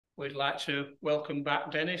we'd like to welcome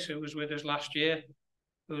back Dennis, who was with us last year,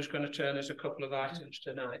 who's going to turn us a couple of items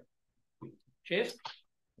tonight. Cheers.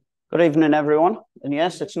 Good evening, everyone. And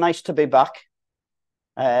yes, it's nice to be back.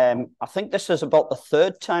 I think this is about the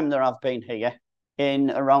third time that I've been here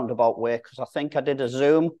in a roundabout way, because I think I did a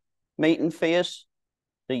Zoom meeting for you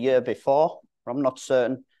the year before. I'm not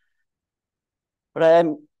certain. But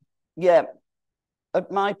yeah,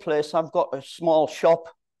 at my place, I've got a small shop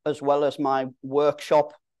as well as my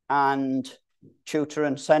workshop and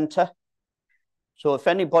tutoring centre. So if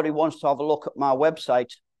anybody wants to have a look at my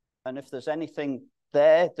website, and if there's anything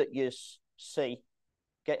there that you see,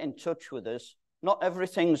 get in touch with us. Not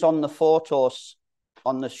everything's on the photos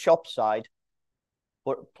on the shop side,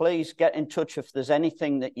 but please get in touch if there's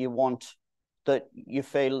anything that you want, that you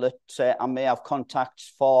feel that I may have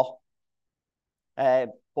contacts for. But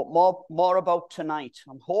more about tonight.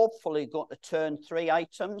 I'm hopefully going to turn 3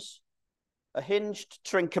 items. A hinged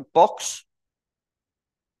trinket box.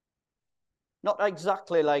 Not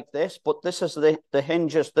exactly like this, but this is the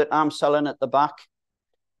hinges that I'm selling at the back.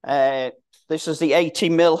 This is the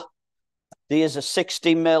 80mm. There's a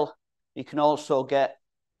 60mm. You can also get,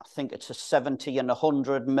 I think it's a 70 and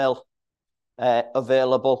 100mm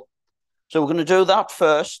available. So we're going to do that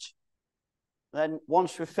first. Then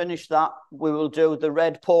once we finish that, we will do the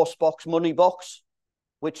red post box money box,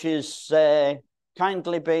 which is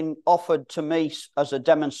kindly been offered to me as a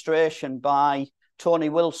demonstration by Tony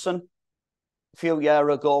Wilson a few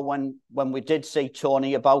years ago when we did see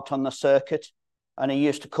Tony about on the circuit, and he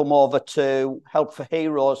used to come over to Help for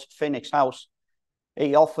Heroes at Phoenix House.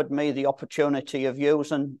 He offered me the opportunity of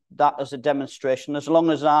using that as a demonstration, as long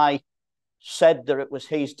as I said that it was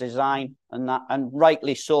his design, and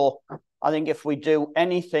rightly so. I think if we do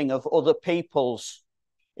anything of other people's,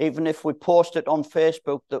 even if we post it on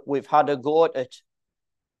Facebook that we've had a go at it,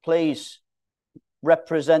 please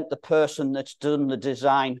represent the person that's done the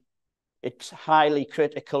design. It's highly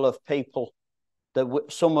critical of people.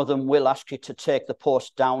 Some of them will ask you to take the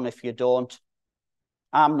post down if you don't.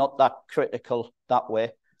 I'm not that critical that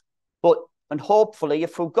way. And hopefully,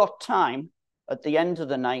 if we've got time at the end of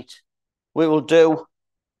the night, we will do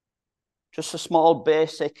just a small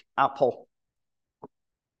basic apple.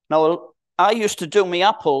 Now, I used to do my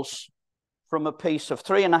apples from a piece of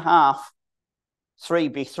 3.5,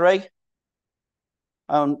 3x3,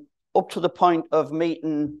 and up to the point of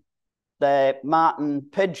meeting the Martin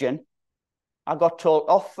pigeon, I got told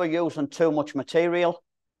off for using too much material.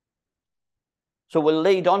 So we'll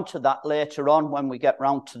lead on to that later on when we get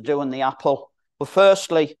round to doing the apple. But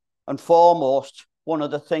firstly and foremost, one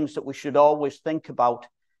of the things that we should always think about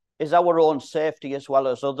is our own safety as well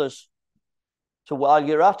as others. So while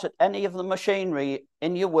you're at any of the machinery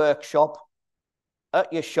in your workshop,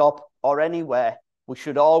 at your shop, or anywhere, we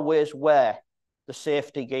should always wear the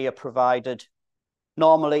safety gear provided.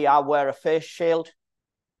 Normally, I wear a face shield,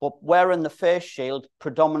 but wearing the face shield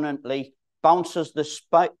predominantly bounces the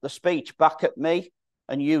speech back at me,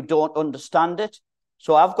 and you don't understand it.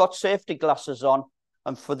 So I've got safety glasses on,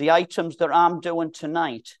 and for the items that I'm doing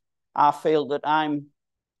tonight, I feel that I'm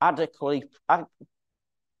adequately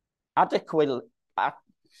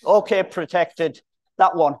protected.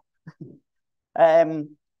 That one.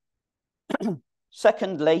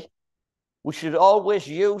 Secondly, we should always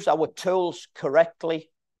use our tools correctly.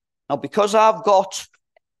 Now, because I've got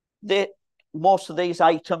most of these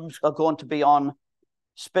items are going to be on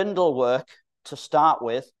spindle work to start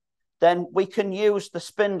with, then we can use the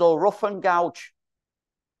spindle rough and gouge.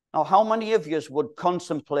 Now, how many of you would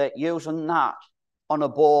contemplate using that on a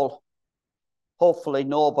ball? Hopefully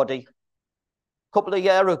nobody. A couple of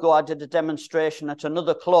years ago, I did a demonstration at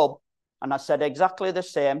another club, and I said exactly the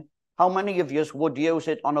same. How many of you would use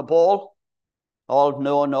it on a ball? Oh,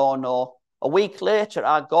 no, no, no. A week later,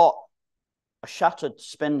 I got a shattered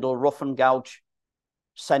spindle rough and gouge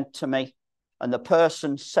sent to me, and the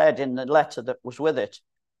person said in the letter that was with it,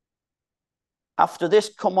 after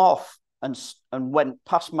this come off and went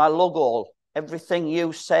past my lug hole, everything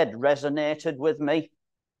you said resonated with me.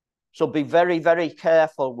 So be very, very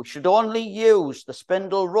careful. We should only use the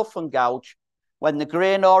spindle rough and gouge when the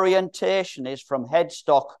grain orientation is from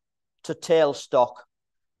headstock to tailstock.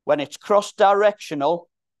 When it's cross-directional,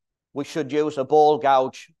 we should use a ball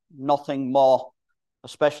gouge, nothing more,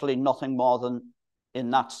 especially nothing more than in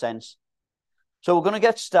that sense. So we're going to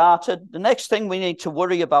get started. The next thing we need to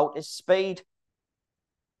worry about is speed.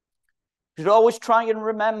 You should always try and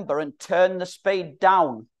remember and turn the speed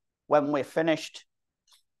down when we're finished.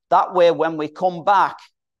 That way, when we come back,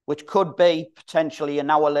 which could be potentially an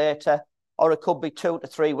hour later, or it could be 2 to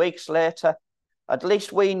 3 weeks later, at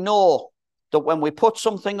least we know that when we put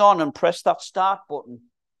something on and press that start button,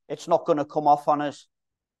 it's not going to come off on us.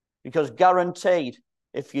 Because guaranteed,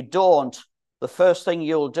 if you don't, the first thing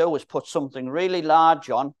you'll do is put something really large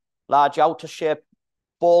on, large outer shape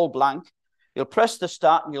ball blank. You'll press the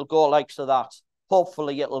start and you'll go like so that.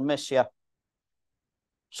 Hopefully it'll miss you.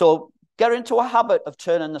 So get into a habit of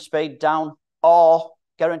turning the speed down, or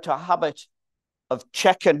get into a habit of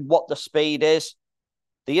checking what the speed is.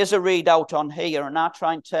 There is a readout on here, and I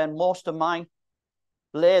try and turn most of my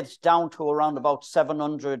lathes down to around about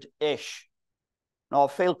 700-ish. Now, I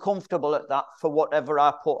feel comfortable at that for whatever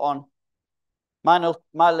I put on.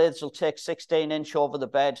 My lathes will take 16-inch over the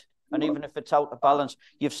bed, and even if it's out of balance,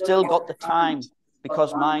 you've still got the time,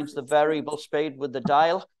 because mine's the variable speed with the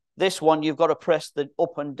dial. This one, you've got to press the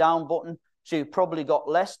up and down button, so you've probably got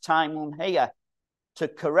less time on here to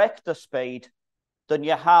correct the speed than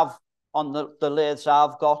you have on the lathes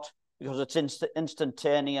I've got, because it's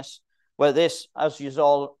instantaneous, where this, as you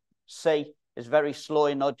all see, is very slow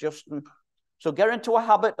in adjusting. So get into a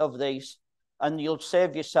habit of these, and you'll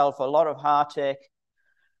save yourself a lot of heartache.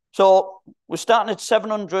 So we're starting at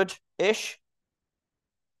 700-ish.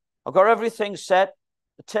 I've got everything set.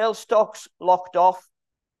 The tailstock's locked off.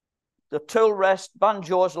 The tool rest,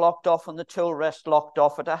 banjo's locked off, and the tool rest locked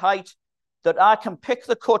off at a height that I can pick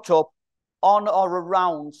the cut up on or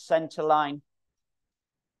around centre line.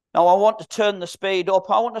 Now I want to turn the speed up.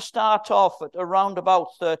 I want to start off at around about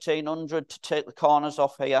 1300 to take the corners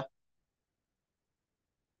off here.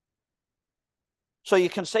 So you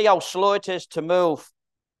can see how slow it is to move.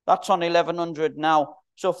 That's on 1100 now.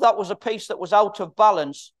 So if that was a piece that was out of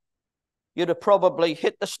balance, you'd have probably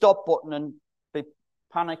hit the stop button and be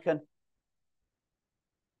panicking.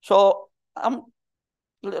 So I'm a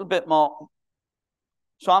little bit more.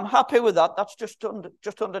 So I'm happy with that. That's just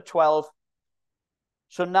under 12.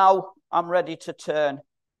 So now I'm ready to turn.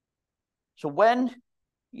 So when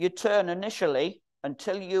you turn initially,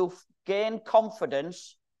 until you've gained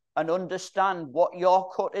confidence and understand what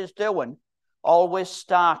your cut is doing, always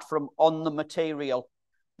start from on the material,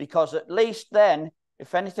 because at least then,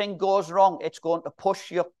 if anything goes wrong, it's going to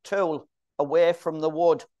push your tool away from the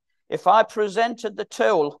wood. If I presented the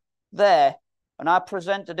tool there and I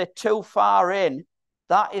presented it too far in,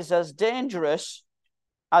 that is as dangerous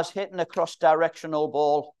as hitting a cross-directional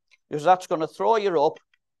ball, because that's going to throw you up.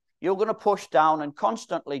 You're going to push down, and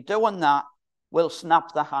constantly doing that will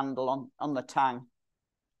snap the handle on the tang.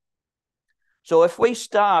 So if we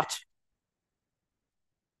start,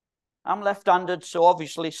 I'm left-handed, so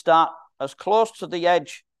obviously start as close to the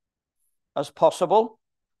edge as possible.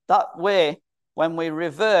 That way, when we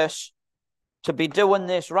reverse to be doing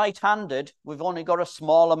this right-handed, we've only got a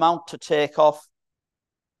small amount to take off.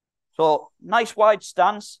 So nice wide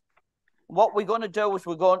stance. What we're going to do is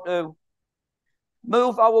we're going to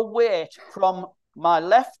move our weight from my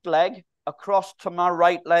left leg across to my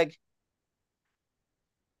right leg.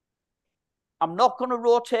 I'm not going to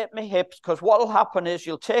rotate my hips, because what will happen is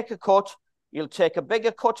you'll take a cut, you'll take a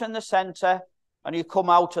bigger cut in the center, and you come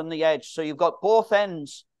out on the edge. So you've got both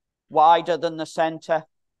ends wider than the center.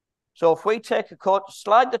 So if we take a cut,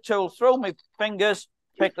 slide the tool through my fingers,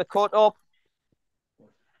 pick the cut up,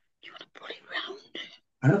 do you want to pull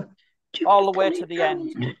it round? Huh? all the way to the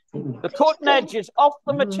end. The cutting edge is off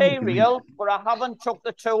the material, but I haven't took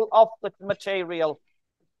the tool off the material,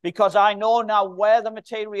 because I know now where the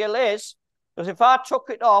material is. Because if I took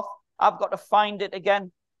it off, I've got to find it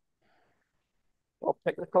again. I'll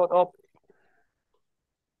pick the cut up.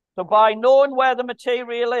 So by knowing where the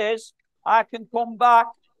material is, I can come back,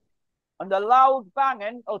 and the loud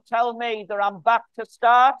banging will tell me that I'm back to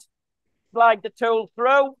start. Slide the tool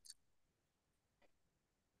through.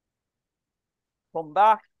 Come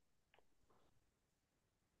back.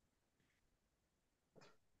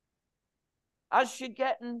 As you're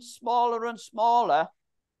getting smaller and smaller,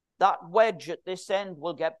 that wedge at this end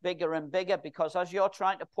will get bigger and bigger, because as you're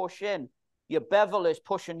trying to push in, your bevel is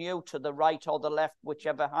pushing you to the right or the left,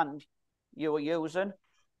 whichever hand you are using.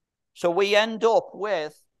 So we end up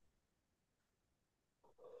with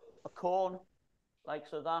a cone like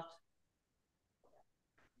so that.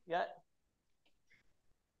 Yeah.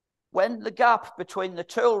 When the gap between the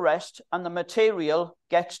tool rest and the material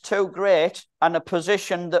gets too great, and a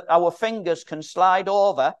position that our fingers can slide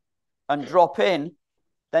over and drop in,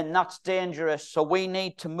 then that's dangerous. So we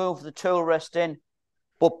need to move the tool rest in.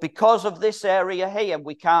 But because of this area here,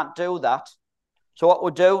 we can't do that. So what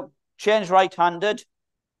we'll do, change right-handed.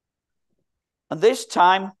 And this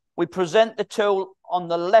time, we present the tool on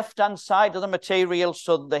the left-hand side of the material,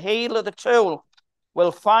 so the heel of the tool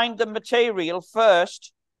will find the material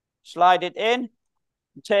first, slide it in,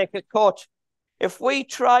 and take a cut. If we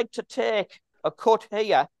tried to take a cut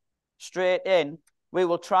here, straight in, we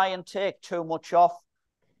will try and take too much off,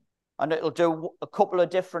 and it'll do a couple of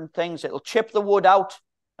different things. It'll chip the wood out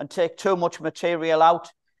and take too much material out.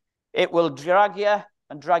 It will drag you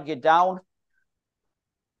and drag you down.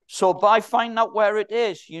 So by finding out where it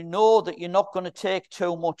is, you know that you're not going to take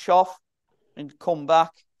too much off and come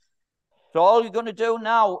back. So all you're going to do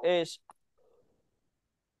now is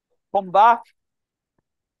come back.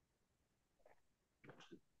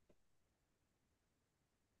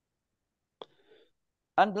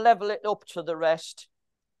 And level it up to the rest.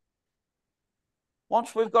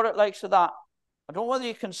 Once we've got it like so that, I don't know whether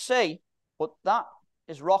you can see, but that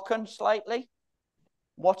is rocking slightly.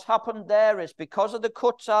 What's happened there is because of the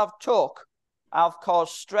cuts I've took, I've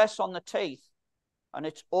caused stress on the teeth and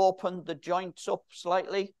it's opened the joints up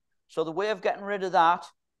slightly. So the way of getting rid of that,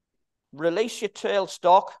 release your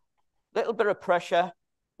tailstock, little bit of pressure,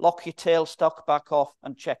 lock your tailstock back off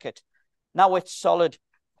and check it. Now it's solid.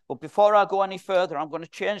 But before I go any further, I'm going to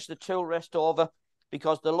change the tool rest over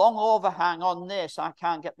because the long overhang on this, I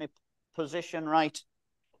can't get my position right.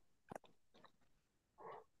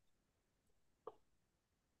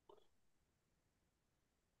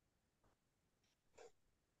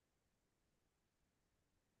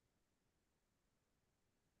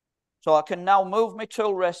 So I can now move my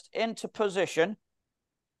tool rest into position.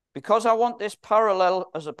 Because I want this parallel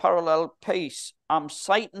as a parallel piece, I'm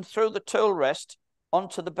sighting through the tool rest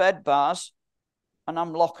onto the bed bars and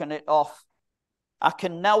I'm locking it off. I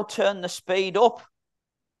can now turn the speed up.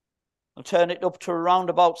 I'll turn it up to around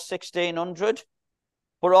about 1600,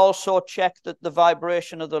 but also check that the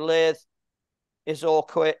vibration of the lathe is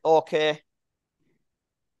okay.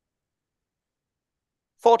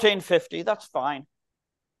 1450, that's fine.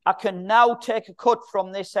 I can now take a cut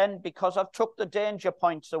from this end because I've took the danger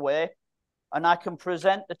points away and I can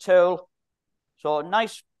present the tool. So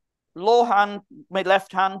nice low hand, my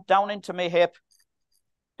left hand down into my hip,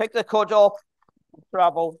 pick the cut up,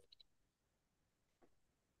 travel,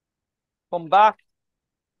 come back.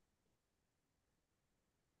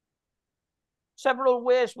 Several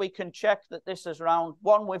ways we can check that this is round.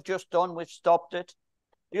 One we've just done, we've stopped it.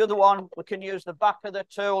 The other one, we can use the back of the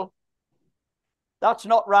tool. That's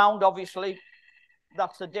not round, obviously.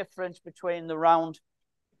 That's the difference between the round.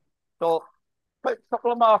 So, put a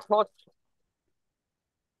couple of more cuts.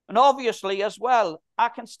 And obviously, as well, I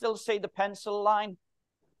can still see the pencil line.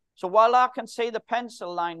 So while I can see the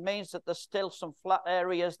pencil line means that there's still some flat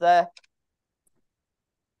areas there.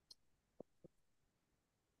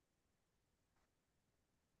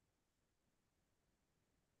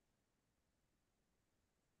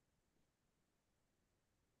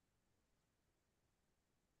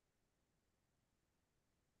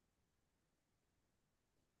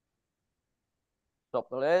 Stop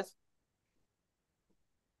the lathe.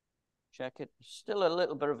 Check it. Still a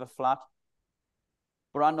little bit of a flat.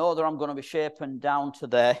 But I know that I'm going to be shaping down to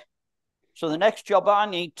there. So the next job I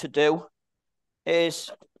need to do is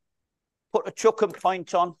put a chucking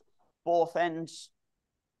point on both ends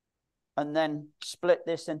and then split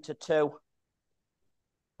this into two.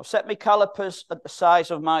 I've set my calipers at the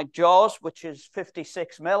size of my jaws, which is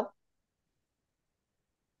 56mm.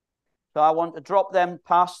 So I want to drop them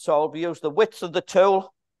past, so I'll use the width of the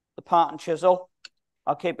tool, the part and chisel.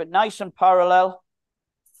 I'll keep it nice and parallel.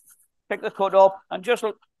 Pick the cut up and just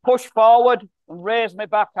push forward and raise my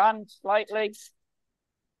backhand slightly.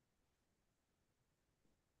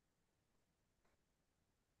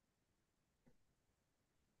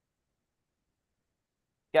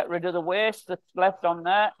 Get rid of the waste that's left on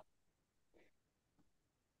there.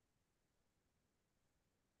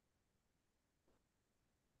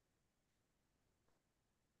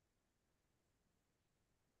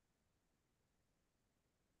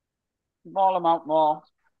 Small amount more.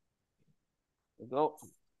 There we go.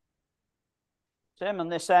 Same on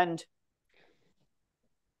this end.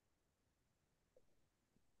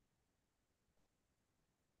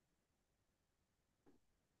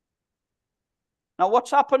 Now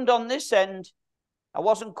what's happened on this end, I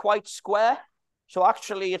wasn't quite square. So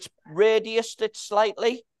actually it's radiused it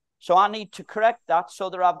slightly. So I need to correct that so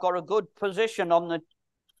that I've got a good position on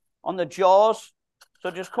the jaws.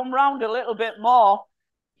 So just come round a little bit more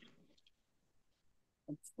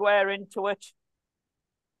and square into it.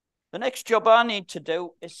 The next job I need to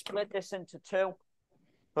do is split this into two.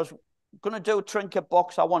 Because I'm going to do a trinket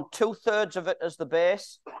box. I want 2/3 of it as the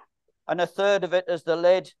base and 1/3 of it as the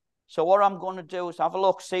lid. So what I'm going to do is have a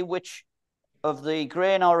look, see which of the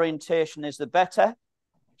grain orientation is the better.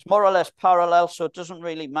 It's more or less parallel, so it doesn't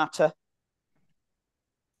really matter.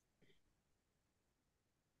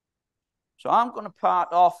 So I'm going to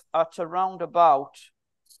part off at around about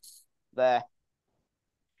there.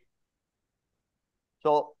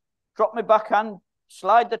 So drop my backhand,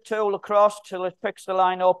 slide the tool across till it picks the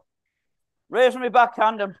line up, raise my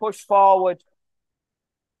backhand and push forward.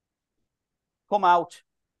 Come out.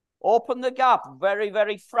 Open the gap very,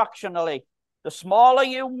 very fractionally. The smaller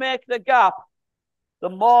you make the gap, the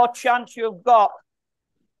more chance you've got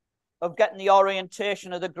of getting the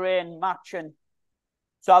orientation of the grain matching.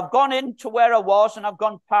 So I've gone into where I was and I've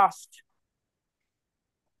gone past.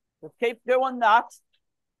 So keep doing that.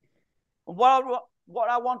 And what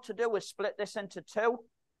I want to do is split this into two.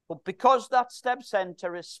 But because that step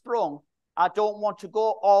center is sprung, I don't want to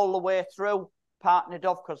go all the way through parting it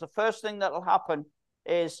off, because the first thing that will happen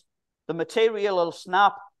is the material will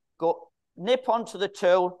snap, go nip onto the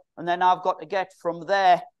tool, and then I've got to get from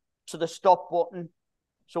there to the stop button.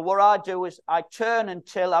 So what I do is I turn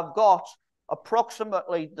until I've got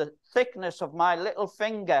approximately the thickness of my little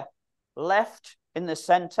finger left in the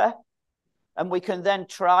center, and we can then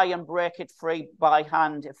try and break it free by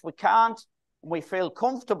hand. If we can't, and we feel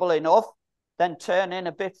comfortable enough, then turn in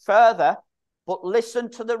a bit further, but listen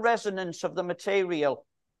to the resonance of the material.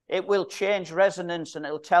 It will change resonance and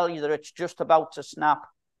it'll tell you that it's just about to snap.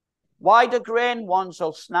 Wider grain ones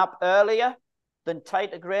will snap earlier than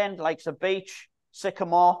tighter grain, like the beech,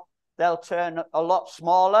 sycamore. They'll turn a lot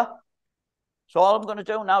smaller. So all I'm going to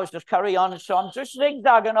do now is just carry on. So I'm just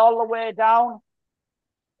zigzagging all the way down.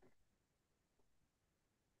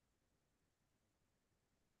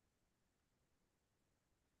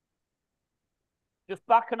 Just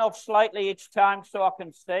backing off slightly each time so I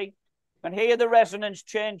can see. And hear the resonance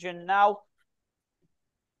changing now.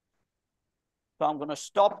 So I'm going to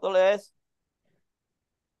stop the lathe.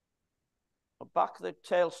 I'll back the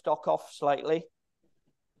tailstock off slightly.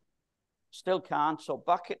 Still can't, so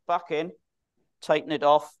back it back in. Tighten it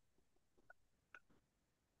off.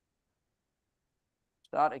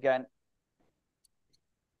 Start again.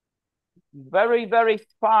 Very, very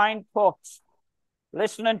fine puts.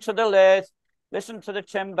 Listening to the lathe. Listen to the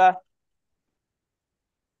timber.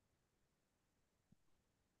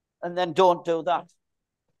 And then don't do that.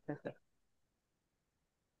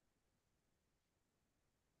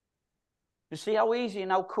 You see how easy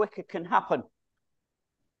and how quick it can happen?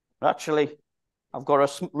 Actually, I've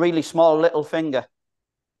got a really small little finger.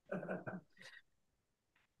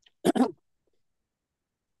 I'm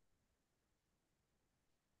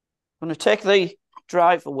going to take the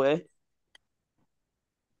drive away.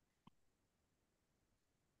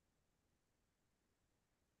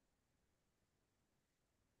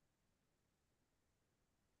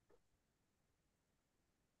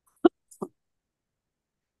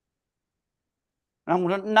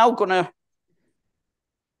 I'm now going to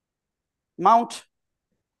mount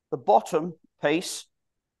the bottom piece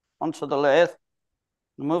onto the lathe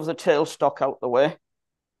and move the tailstock out the way.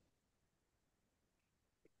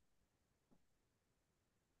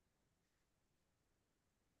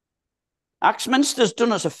 Axminster's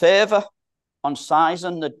done us a favour on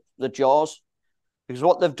sizing the jaws, because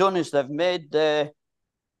what they've done is they've made the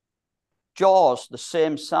jaws the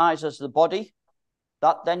same size as the body.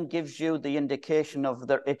 That then gives you the indication of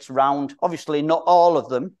that it's round. Obviously, not all of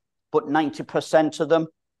them, but 90% of them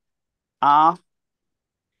are.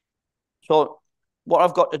 So what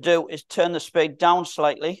I've got to do is turn the speed down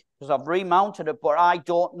slightly, because I've remounted it, but I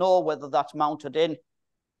don't know whether that's mounted in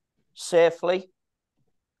safely.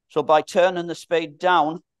 So by turning the speed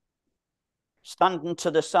down, standing to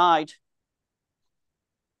the side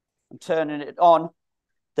and turning it on,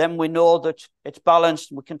 then we know that it's balanced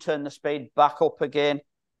and we can turn the speed back up again.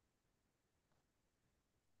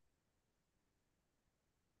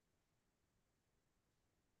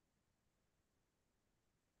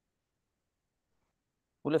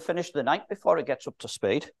 We'll have finished the night before it gets up to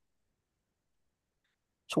speed.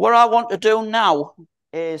 So what I want to do now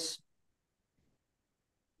is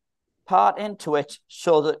part into it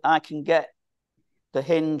so that I can get the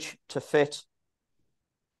hinge to fit.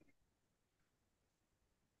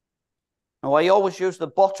 Now, I always use the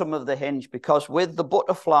bottom of the hinge, because with the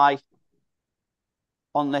butterfly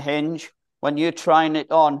on the hinge, when you're trying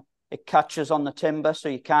it on, it catches on the timber, so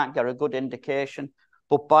you can't get a good indication.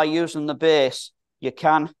 But by using the base, you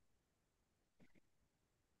can.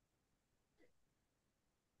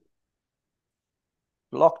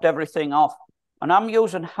 Locked everything off. And I'm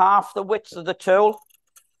using half the width of the tool.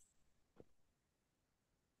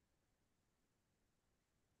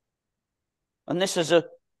 And this is the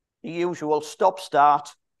usual stop-start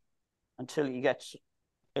until you get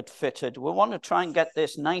it fitted. We want to try and get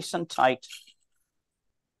this nice and tight.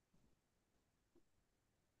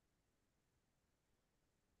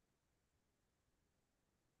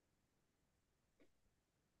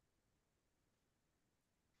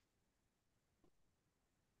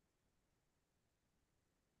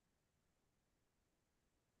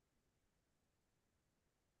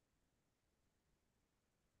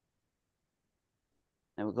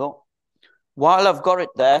 There we go. While I've got it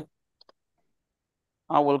there,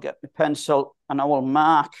 I will get my pencil and I will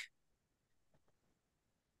mark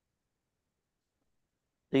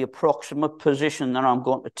the approximate position that I'm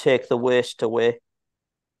going to take the waste away.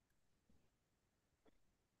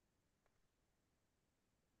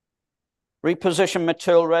 Reposition my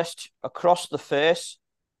tool rest across the face.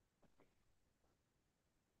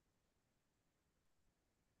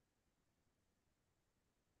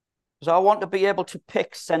 Because I want to be able to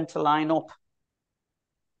pick center line up.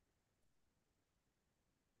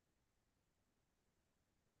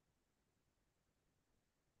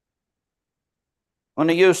 I'm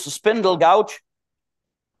going to use the spindle gouge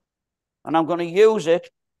and I'm going to use it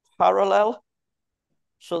parallel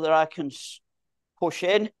so that I can push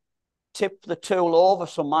in, tip the tool over.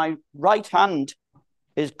 So my right hand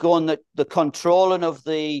is going the controlling of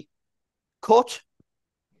the cut.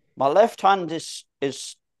 My left hand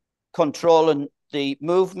is controlling the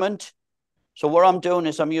movement. So what I'm doing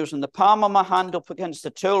is I'm using the palm of my hand up against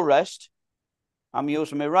the tool rest. I'm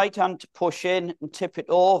using my right hand to push in and tip it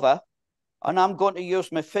over. And I'm going to use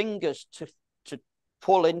my fingers to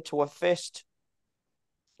pull into a fist.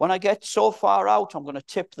 When I get so far out, I'm going to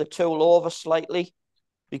tip the tool over slightly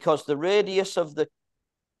because the radius of the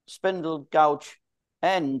spindle gouge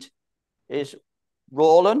end is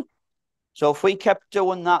rolling. So if we kept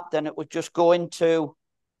doing that, then it would just go into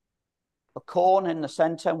a cone in the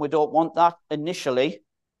center, and we don't want that initially.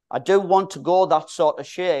 I do want to go that sort of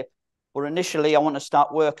shape, but initially I want to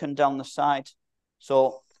start working down the side.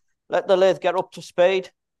 So let the lathe get up to speed.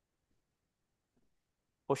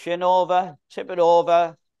 Push in over, tip it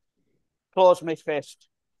over, close my fist.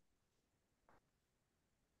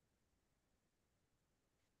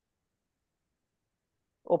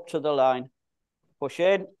 Up to the line. Push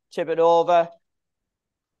in, tip it over.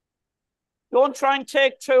 Don't try and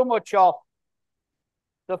take too much off.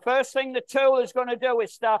 The first thing the tool is going to do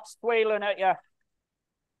is start squealing at you.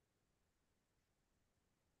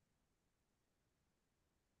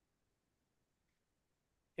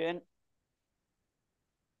 In.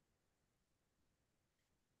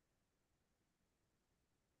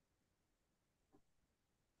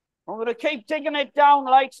 I'm going to keep digging it down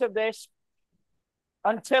like this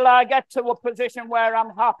until I get to a position where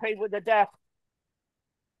I'm happy with the depth.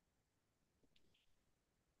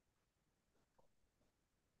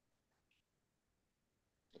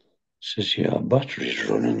 Says your battery's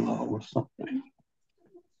running low. What's that?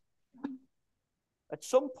 At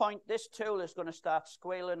some point, this tool is going to start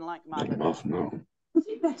squealing like mad. Gone off now.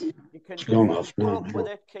 You can put up with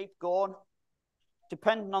it, keep going.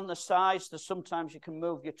 Depending on the size, sometimes you can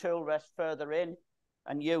move your tool rest further in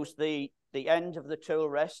and use the end of the tool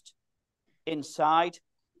rest inside.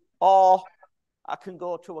 Or I can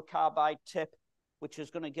go to a carbide tip, which is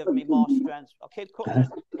going to give me more strength. I'll keep cutting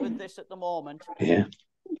with this at the moment. Yeah.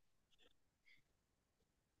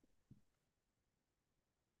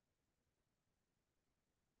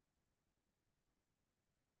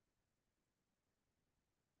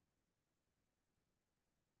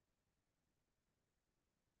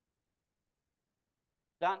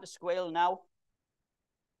 Starting to squeal now.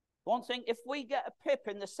 One thing, if we get a pip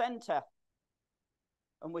in the center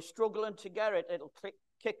and we're struggling to get it, it'll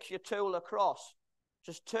kick your tool across.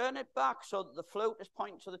 Just turn it back so that the flute is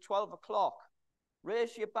pointing to the 12 o'clock.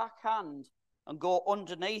 Raise your back hand and go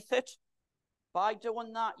underneath it. By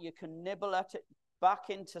doing that, you can nibble at it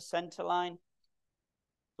back into center line.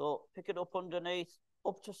 So pick it up underneath,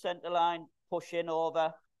 up to center line, push in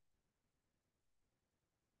over.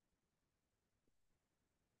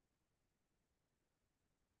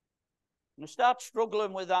 I'm going to start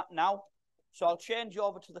struggling with that now. So I'll change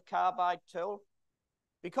over to the carbide tool.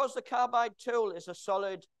 Because the carbide tool is a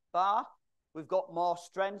solid bar, we've got more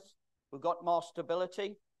strength, we've got more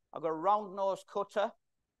stability. I've got a round nose cutter.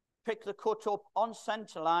 Pick the cut up on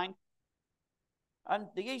center line. And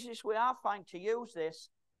the easiest way I find to use this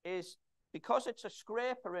is because it's a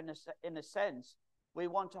scraper in a sense, we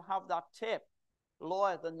want to have that tip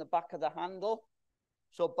lower than the back of the handle.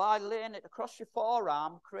 So by laying it across your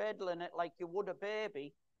forearm, cradling it like you would a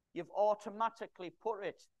baby, you've automatically put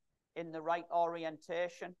it in the right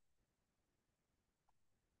orientation.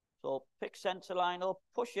 So pick center line up,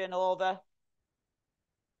 push in over.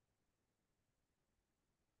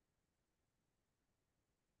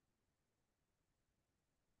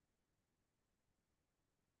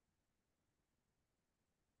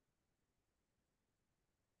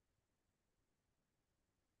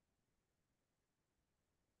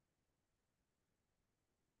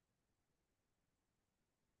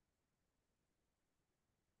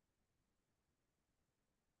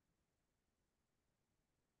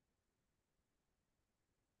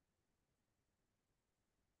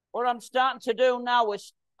 What I'm starting to do now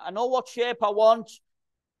is, I know what shape I want,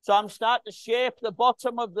 so I'm starting to shape the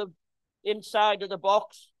bottom of the inside of the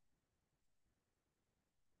box.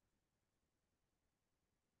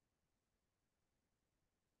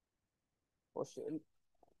 Push it in.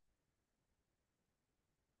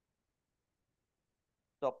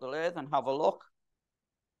 Stop the lathe and have a look.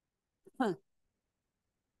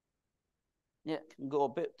 Yeah, can go a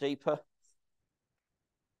bit deeper.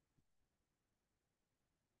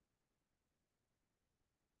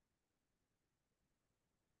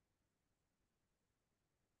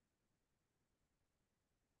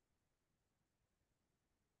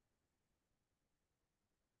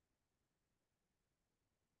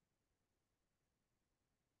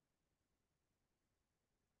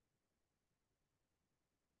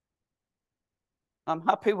 I'm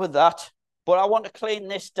happy with that, but I want to clean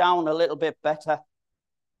this down a little bit better.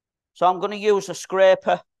 So I'm going to use a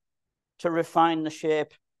scraper to refine the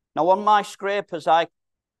shape. Now on my scrapers, I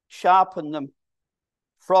sharpen them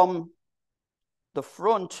from the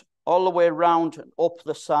front all the way around and up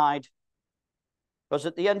the side. Because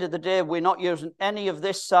at the end of the day, we're not using any of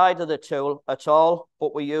this side of the tool at all,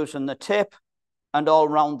 but we're using the tip and all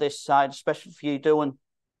around this side, especially if you're doing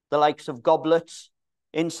the likes of goblets,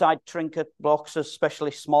 inside trinket blocks,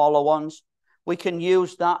 especially smaller ones. We can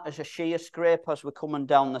use that as a shear scrape as we're coming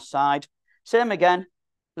down the side. Same again,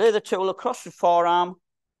 lay the tool across the forearm.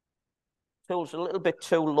 Tool's a little bit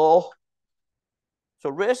too low. So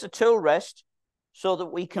raise the tool rest so that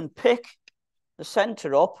we can pick the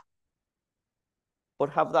center up, but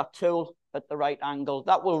have that tool at the right angle.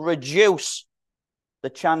 That will reduce the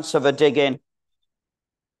chance of a dig in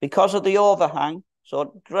because of the overhang.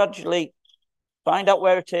 So gradually find out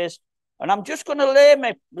where it is. And I'm just going to lay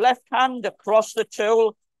my left hand across the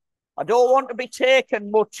tool. I don't want to be taking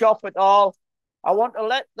much off at all. I want to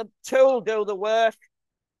let the tool do the work.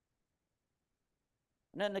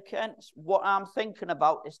 And in the case, what I'm thinking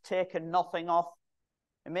about is taking nothing off.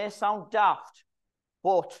 It may sound daft,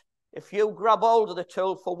 but if you grab hold of the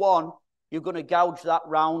tool for one, you're going to gouge that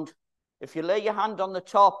round. If you lay your hand on the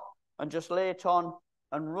top and just lay it on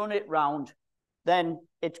and run it round, then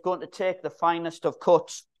it's going to take the finest of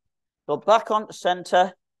cuts. So back onto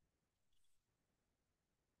center.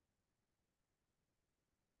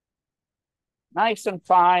 Nice and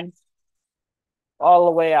fine, all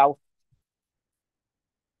the way out.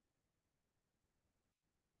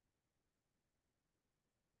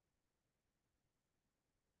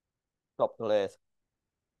 Stop the lathe.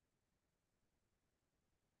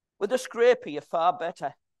 With a scraper, you're far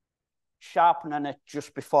better sharpening it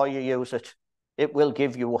just before you use it. It will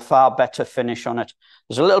give you a far better finish on it.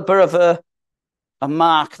 There's a little bit of a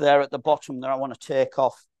mark there at the bottom that I want to take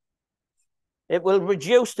off. It will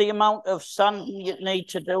reduce the amount of sanding you need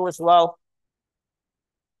to do as well.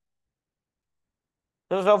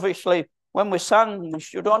 Because obviously, when we sand, we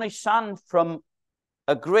should only sand from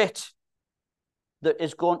a grit that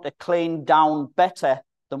is going to clean down better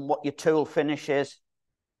than what your tool finish is.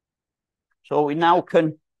 So we now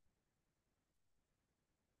can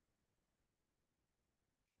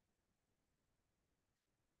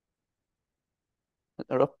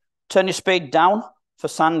turn your speed down for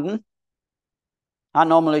sanding. I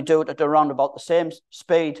normally do it at around about the same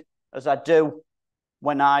speed as I do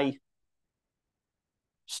when I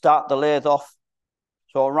start the lathe off.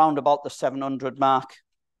 So around about the 700 mark.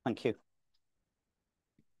 Thank you.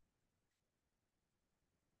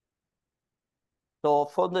 So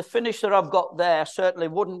for the finish that I've got there, I certainly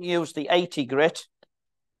wouldn't use the 80 grit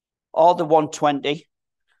or the 120.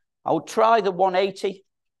 I would try the 180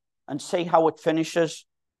 and see how it finishes.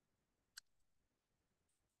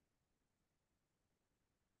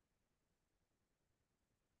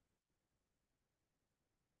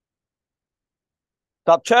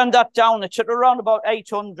 So I've turned that down. It's at around about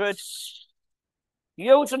 800.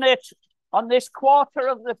 Using it on this quarter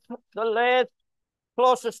of the lathe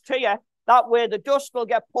closest to you. That way the dust will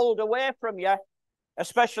get pulled away from you,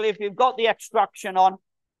 especially if you've got the extraction on.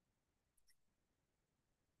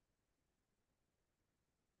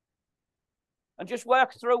 And just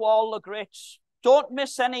work through all the grits. Don't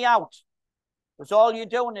miss any out, because all you're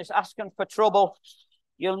doing is asking for trouble.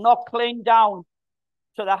 You'll not clean down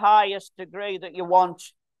to the highest degree that you want.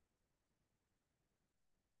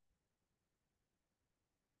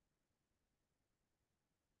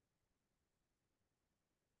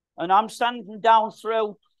 And I'm sanding down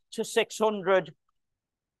through to 600.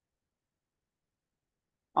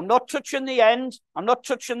 I'm not touching the end. I'm not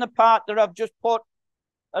touching the part that I've just put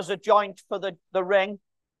as a joint for the ring.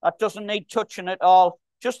 That doesn't need touching at all.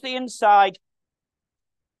 Just the inside.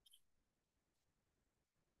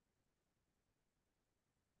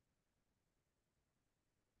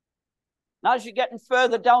 Now, as you're getting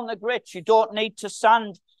further down the grits, you don't need to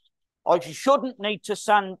sand, or you shouldn't need to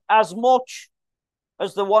sand as much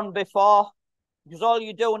as the one before, because all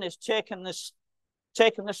you're doing is taking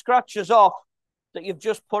the scratches off that you've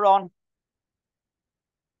just put on.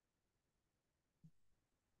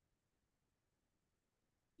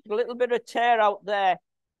 A little bit of tear out there.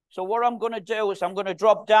 So what I'm going to do is I'm going to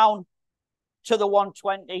drop down to the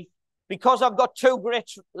 120. Because I've got 2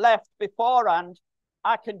 grits left beforehand,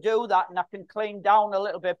 I can do that and I can clean down a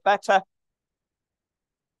little bit better.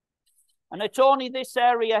 And it's only this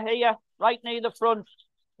area here, right near the front,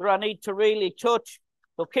 where I need to really touch.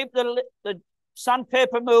 So keep the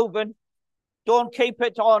sandpaper moving. Don't keep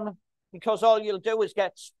it on, because all you'll do is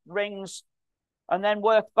get rings, and then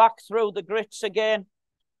work back through the grits again.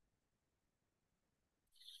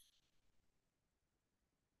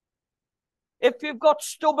 If you've got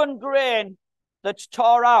stubborn grain that's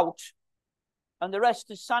tore out and the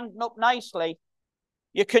rest is sanding up nicely,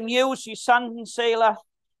 you can use your sanding sealer.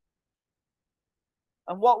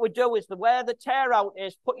 And what we do is, where the tear out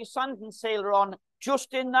is, put your sanding sealer on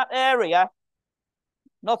just in that area,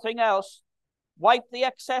 nothing else. Wipe the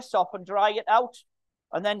excess off and dry it out,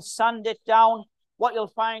 and then sand it down. What you'll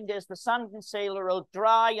find is the sanding sealer will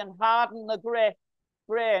dry and harden the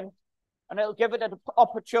grain, and it'll give it an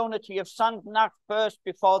opportunity of sanding that first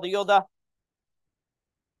before the other.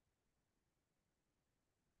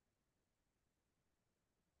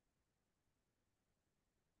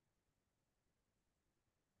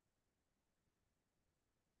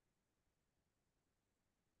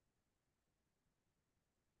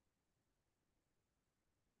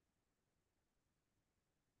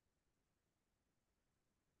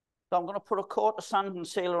 So I'm going to put a coat of sanding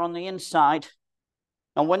sealer on the inside.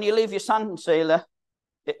 And when you leave your sanding sealer,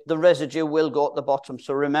 the residue will go at the bottom.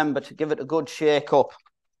 So remember to give it a good shake up.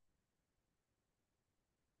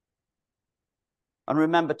 And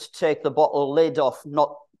remember to take the bottle lid off,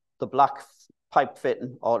 not the black pipe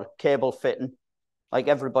fitting or cable fitting, like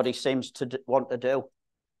everybody seems to want to do.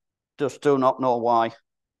 Just do not know why.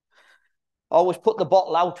 Always put the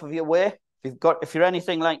bottle out of your way. If you're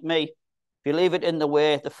anything like me, if you leave it in the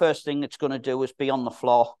way, the first thing it's going to do is be on the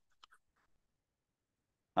floor.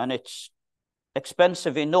 And it's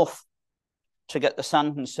expensive enough to get the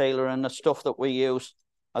sanding sealer and the stuff that we use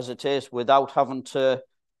as it is, without having to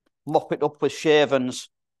mop it up with shavings.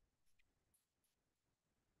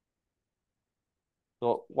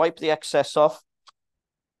 So wipe the excess off.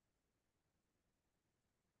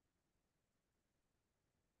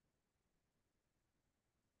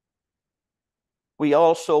 We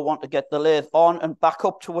also want to get the lathe on and back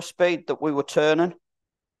up to a speed that we were turning,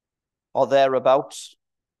 or thereabouts.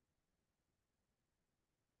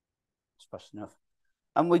 That's fast enough.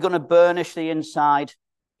 And we're going to burnish the inside.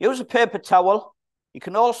 Use a paper towel. You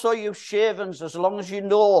can also use shavings, as long as you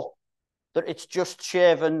know that it's just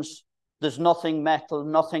shavings. There's nothing metal,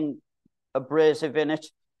 nothing abrasive in it.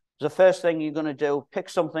 The first thing you're going to do, pick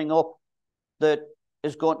something up that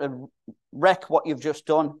is going to wreck what you've just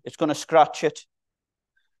done. It's going to scratch it.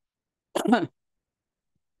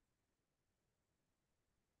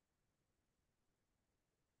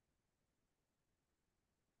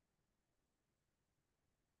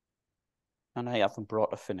 And I haven't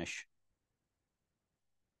brought a finish.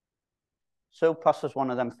 So passes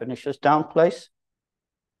one of them finishes down, please.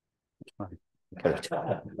 I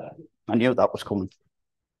knew that was coming.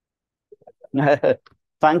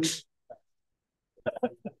 Thanks.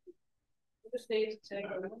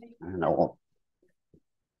 I know.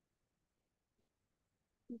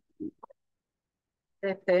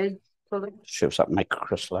 Shows that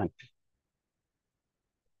microcrystalline.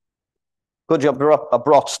 Good job, I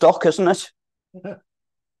brought stock, isn't it?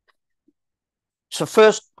 So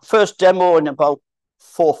first demo in about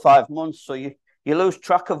 4 or 5 months, so you lose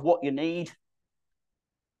track of what you need.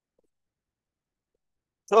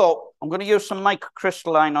 So I'm going to use some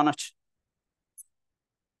microcrystalline on it.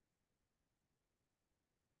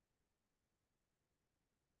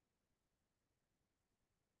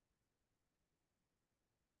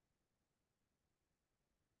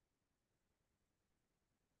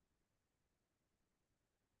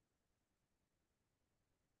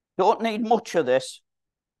 Don't need much of this.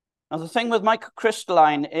 Now, the thing with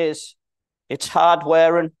microcrystalline is it's hard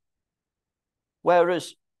wearing,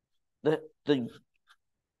 whereas the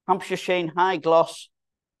Hampshire Sheen High Gloss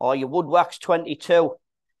or your Wood Wax 22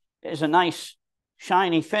 is a nice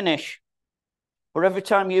shiny finish. But every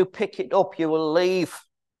time you pick it up, you will leave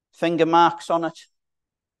finger marks on it.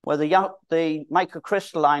 Where the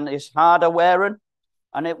microcrystalline is harder wearing,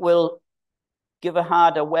 and it will give a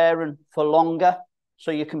harder wearing for longer. So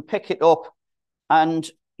you can pick it up and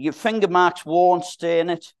your finger marks won't stay in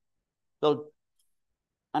it.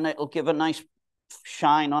 And it'll give a nice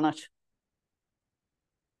shine on it.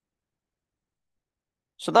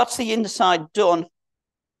 So that's the inside done.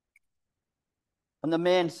 And the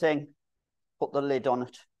main thing, put the lid on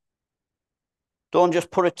it. Don't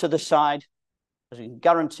just put it to the side, because you can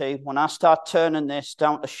guarantee when I start turning this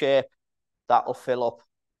down to shape, that'll fill up.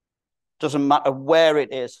 Doesn't matter where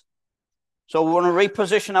it is. So we're going to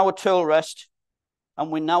reposition our tool rest,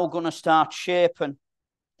 and we're now going to start shaping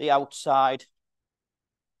the outside.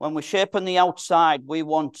 When we're shaping the outside, we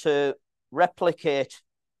want to replicate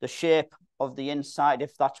the shape of the inside,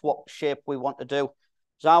 if that's what shape we want to do.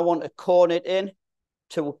 So I want to cone it in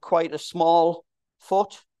to quite a small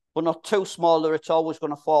foot, but not too small that it's always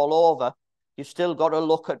going to fall over. You've still got to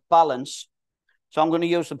look at balance. So I'm going to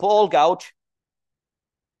use the ball gouge,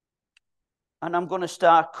 and I'm going to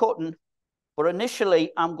start cutting. But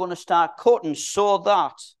initially, I'm going to start cutting so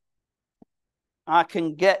that I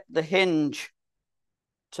can get the hinge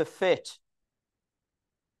to fit.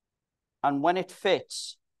 And when it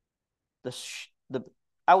fits, the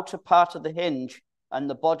outer part of the hinge and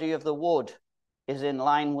the body of the wood is in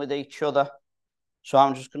line with each other. So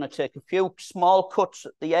I'm just going to take a few small cuts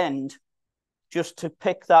at the end just to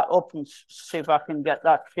pick that up and see if I can get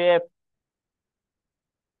that shape.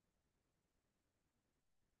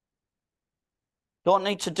 Don't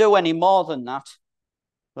need to do any more than that,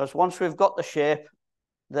 because once we've got the shape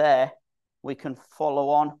there, we can follow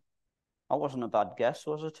on. That wasn't a bad guess,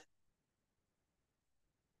 was it?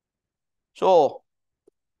 So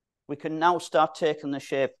we can now start taking the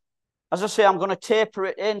shape. As I say, I'm going to taper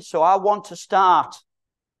it in, so I want to start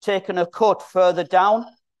taking a cut further down,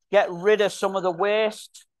 get rid of some of the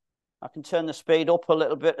waste. I can turn the speed up a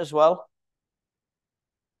little bit as well.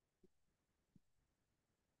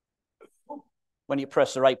 When you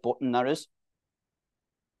press the right button, there is.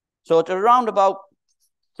 So it's around about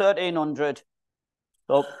 1300.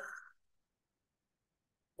 So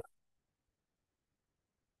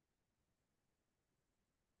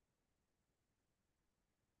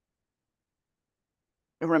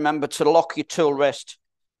remember to lock your tool rest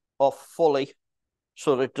off fully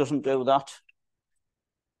so that it doesn't do that.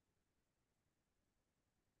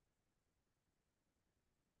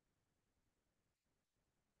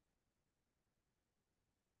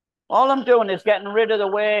 All I'm doing is getting rid of the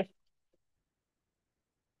waste.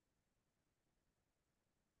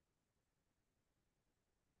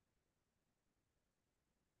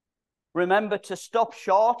 Remember to stop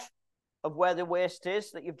short of where the waste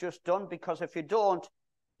is that you've just done, because if you don't,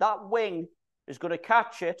 that wing is going to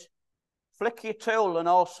catch it, flick your tool, and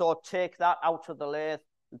also take that out of the lathe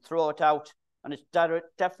and throw it out, and it's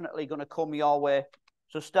definitely going to come your way.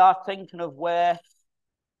 So start thinking of where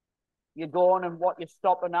you're going and what you're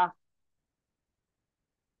stopping at.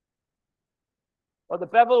 Or the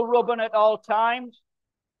bevel rubbing at all times.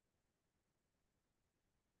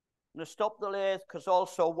 I'm going to stop the lathe because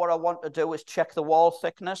also what I want to do is check the wall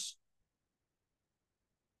thickness.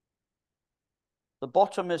 The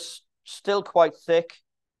bottom is still quite thick.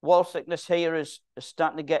 Wall thickness here is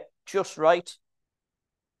starting to get just right.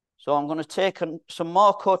 So I'm going to take some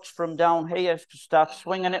more cuts from down here to start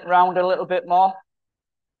swinging it round a little bit more.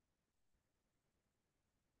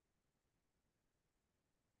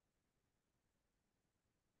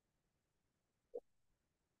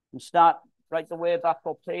 And start right the way back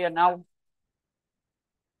up here now.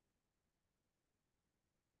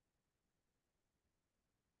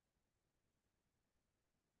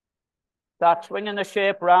 Start swinging the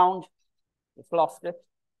shape round. Just lost it.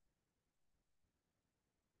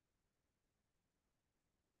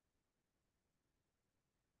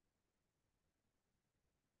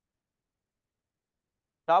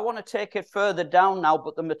 So I want to take it further down now,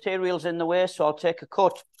 but the material's in the way, so I'll take a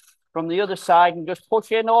cut from the other side and just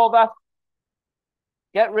push in over.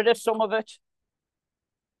 Get rid of some of it.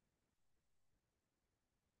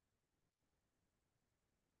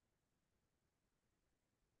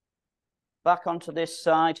 Back onto this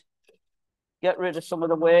side. Get rid of some of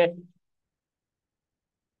the weight.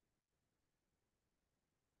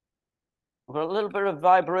 I've got a little bit of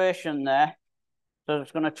vibration there, so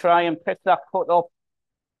it's going to try and pick that cut up.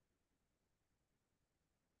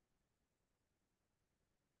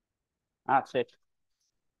 That's it.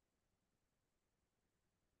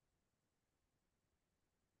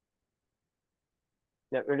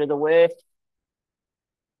 Get rid of the weight.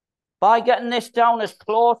 By getting this down as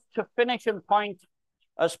close to finishing point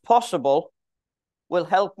as possible will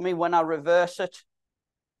help me when I reverse it.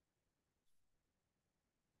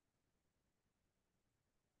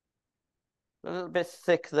 A little bit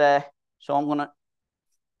thick there, so I'm going to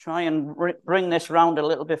Try and bring this round a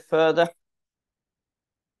little bit further.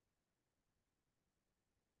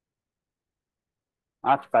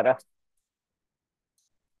 That's better.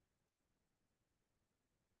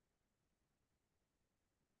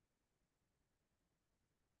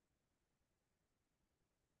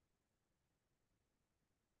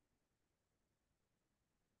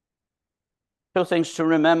 Two things to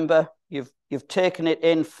remember. You've taken it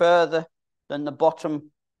in further than the bottom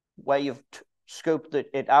where you've scooped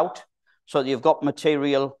it out, so that you've got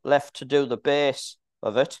material left to do the base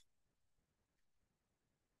of it.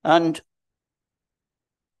 And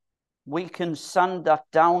we can sand that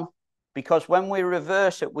down, because when we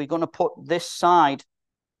reverse it, we're going to put this side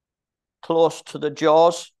close to the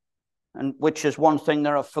jaws, and which is one thing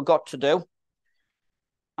that I forgot to do.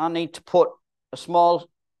 I need to put a small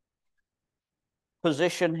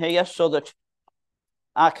position here so that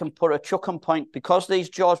I can put a chucking point, because these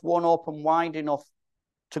jaws won't open wide enough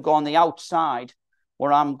to go on the outside.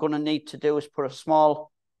 What I'm going to need to do is put a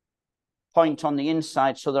small point on the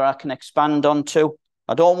inside so that I can expand onto.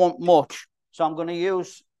 I don't want much, so I'm going to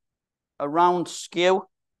use a round skew.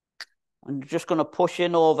 I'm just going to push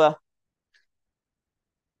in over.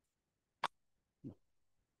 It's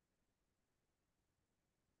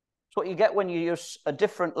what you get when you use a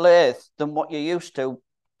different lathe than what you're used to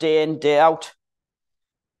day in, day out.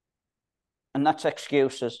 And that's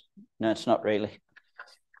excuses. No, it's not really.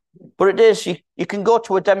 But it is. You can go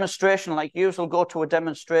to a demonstration, like you will go to a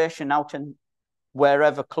demonstration out in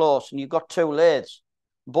wherever close, and you've got two lathes.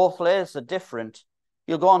 Both lathes are different.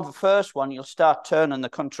 You'll go on the first one, you'll start turning, the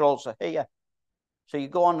controls are here. So you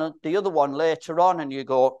go on the other one later on and you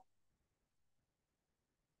go,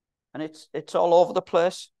 and it's all over the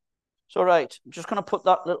place. So right, I'm just going to put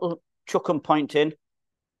that little chucking point in.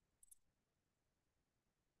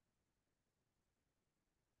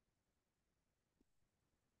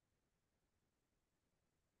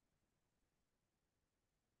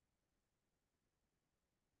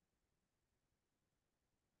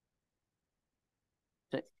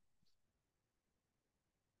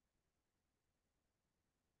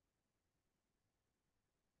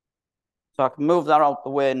 So I can move that out the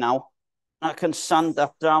way now. I can sand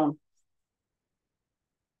that down.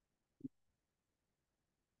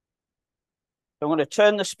 I'm going to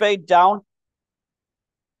turn the speed down.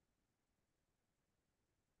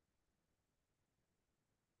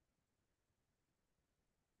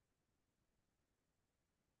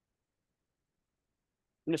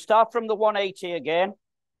 I'm going to start from the 180 again.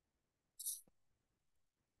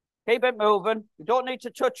 Keep it moving. You don't need to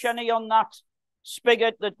touch any on that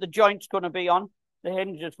spigot that the joint's going to be on. The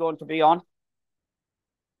hinge is going to be on.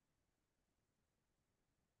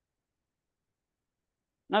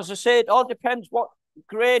 And as I say, it all depends what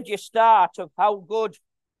grade you start of how good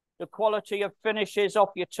the quality of finish is off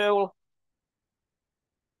your tool.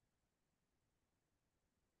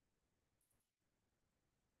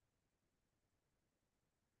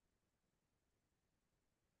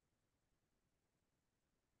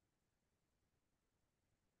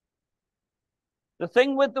 The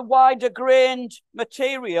thing with the wider grained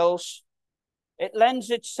materials, it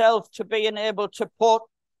lends itself to being able to put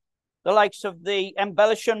the likes of the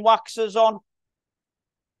embellishing waxes on.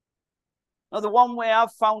 Now, the one way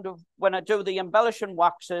I've found of when I do the embellishing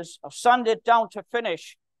waxes, I've sanded it down to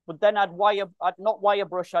finish, but then I'd not wire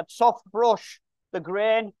brush, I'd soft brush the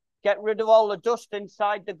grain, get rid of all the dust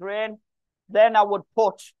inside the grain. Then I would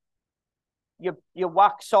put your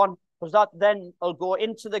wax on, because that then will go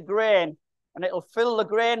into the grain and it'll fill the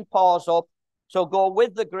grain pores up. So go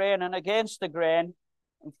with the grain and against the grain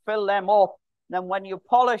and fill them up. Then when you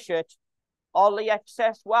polish it, all the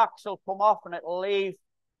excess wax will come off and it'll leave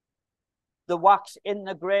the wax in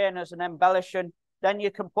the grain as an embellishing. Then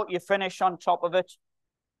you can put your finish on top of it.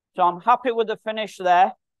 So I'm happy with the finish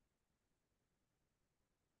there.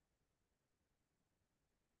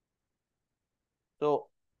 So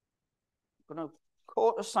I'm going to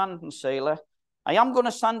coat the sand and sealer. I am going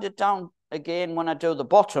to sand it down again when I do the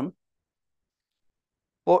bottom,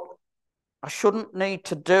 but I shouldn't need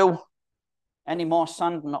to do any more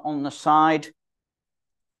sanding on the side.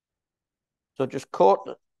 So just coat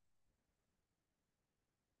it.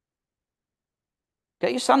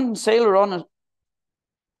 Get your sand and sealer on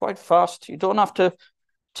quite fast. You don't have to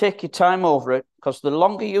take your time over it, because the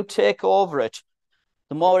longer you take over it,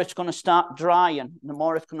 the more it's going to start drying. The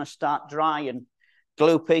more it's going to start drying,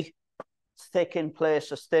 gloopy, thick in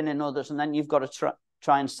places, thin in others, and then you've got to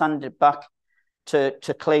try and sand it back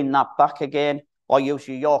to clean that back again, or use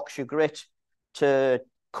your Yorkshire grit to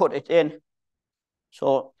cut it in.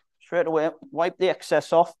 So straight away, wipe the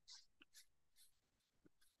excess off.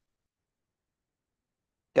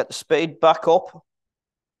 Get the speed back up.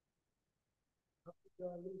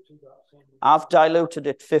 I've diluted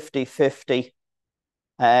it 50-50.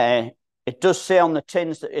 It does say on the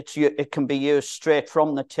tins that it can be used straight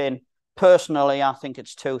from the tin. Personally, I think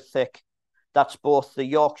it's too thick. That's both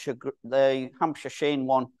the Hampshire Sheen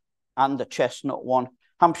one and the chestnut one.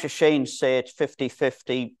 Hampshire Sheen say it's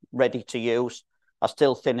 50-50 ready to use. I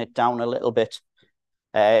still thin it down a little bit.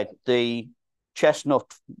 The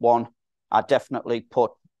chestnut one, I definitely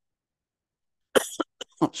put,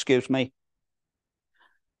 excuse me,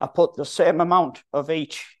 I put the same amount of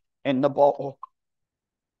each in the bottle.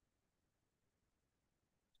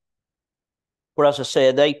 But as I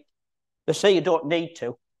say, they say you don't need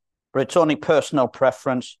to, but it's only personal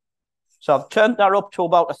preference. So I've turned that up to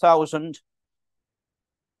about 1,000.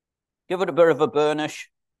 Give it a bit of a burnish.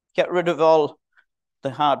 Get rid of all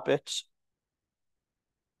the hard bits.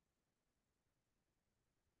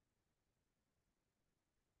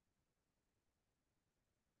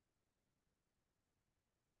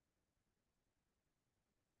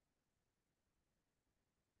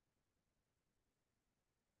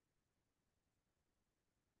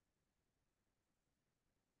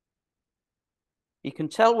 You can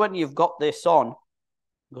tell when you've got this on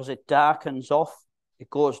because it darkens off.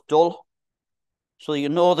 It goes dull. So you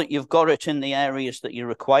know that you've got it in the areas that you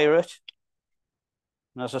require it.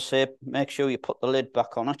 And as I say, make sure you put the lid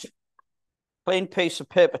back on it. Clean piece of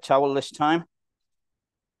paper towel this time.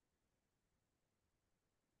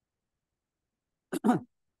 I'm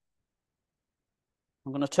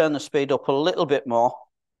going to turn the speed up a little bit more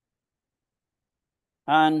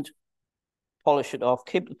and polish it off.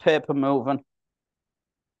 Keep the paper moving.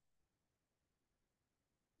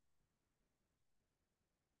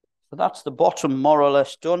 So that's the bottom more or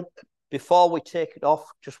less done. Before we take it off,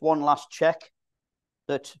 just one last check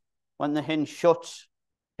that when the hinge shuts,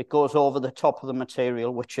 it goes over the top of the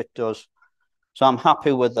material, which it does. So I'm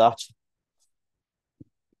happy with that.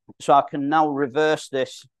 So I can now reverse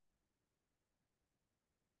this.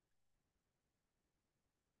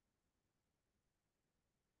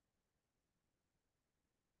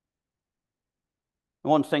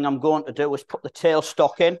 One thing I'm going to do is put the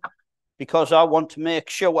tailstock in because I want to make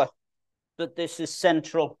sure that this is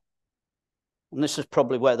central. And this is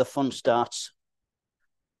probably where the fun starts.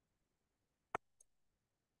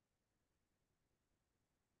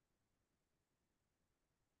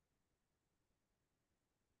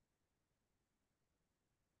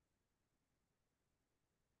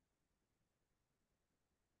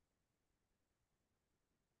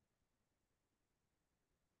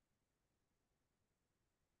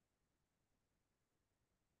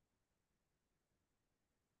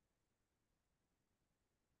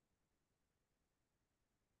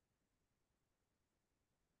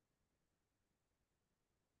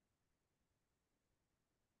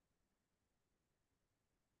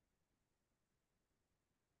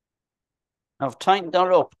 I've tightened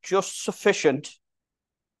that up just sufficient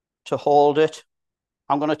to hold it.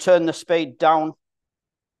 I'm going to turn the speed down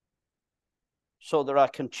so that I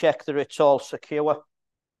can check that it's all secure.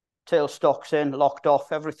 Tailstock's in, locked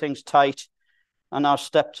off, everything's tight. And I'll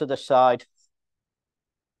step to the side.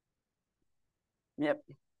 Yep.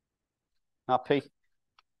 Happy.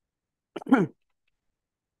 I'm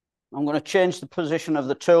going to change the position of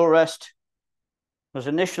the tool rest because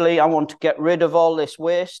initially I want to get rid of all this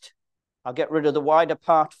waste. I'll get rid of the wider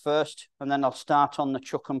part first and then I'll start on the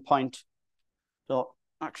chucking point. So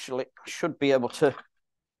actually I should be able to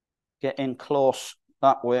get in close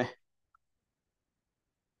that way.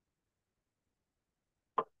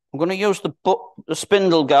 I'm going to use the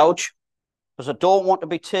spindle gouge because I don't want to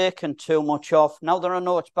be taking too much off. Now that I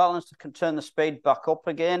know it's balanced, I can turn the speed back up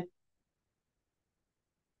again.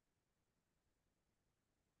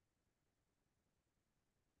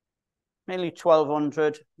 Nearly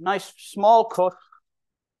 1,200. Nice small cut.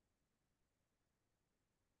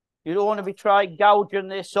 You don't want to be trying gouging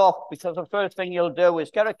this off because the first thing you'll do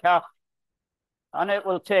is get a cap and it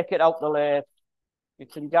will take it out the lathe. You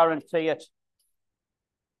can guarantee it.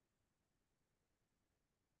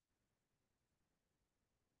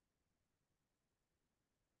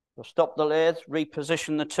 So stop the lathe,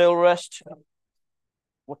 reposition the tool rest.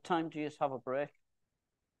 What time do you have a break?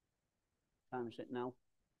 What time is it now?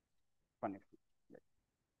 20.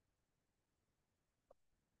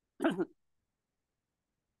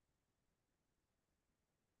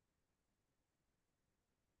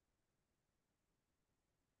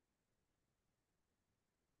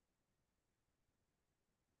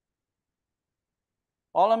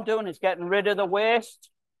 All I'm doing is getting rid of the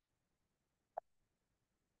waste.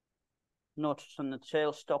 Noticing the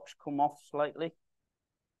tailstock's come off slightly.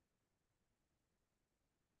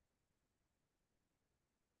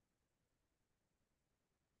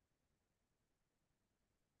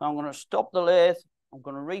 I'm going to stop the lathe. I'm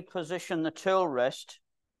going to reposition the tool rest.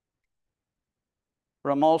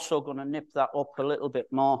 But I'm also going to nip that up a little bit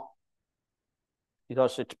more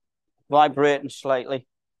because it's vibrating slightly.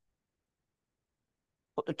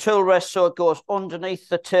 Put the tool rest so it goes underneath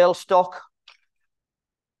the tailstock.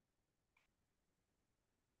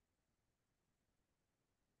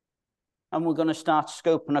 And we're going to start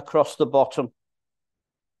scooping across the bottom.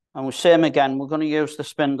 And we same again, we're going to use the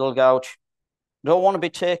spindle gouge. Don't want to be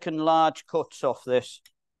taking large cuts off this.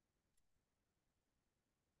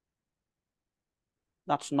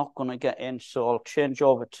 That's not going to get in, so I'll change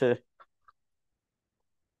over to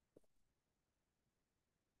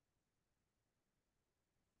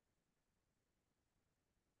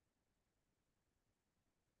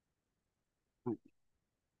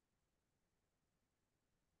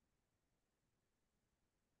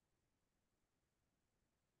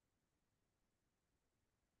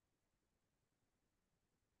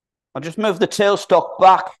I'll just move the tailstock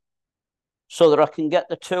back so that I can get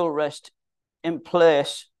the tool rest in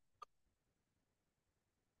place.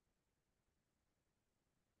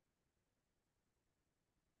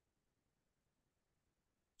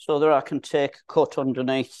 So that I can take a cut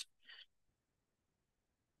underneath.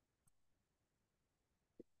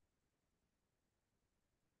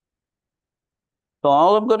 So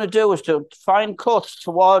all I'm going to do is to fine cut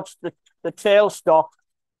towards the tailstock,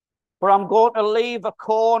 but I'm going to leave a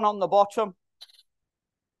cone on the bottom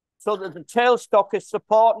so that the tailstock is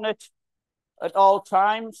supporting it at all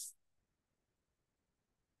times.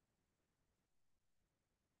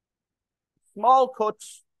 Small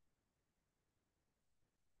cuts.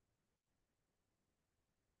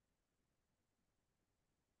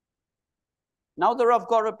 Now that I've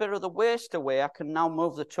got a bit of the waste away, I can now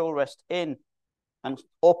move the tool rest in and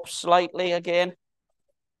up slightly again.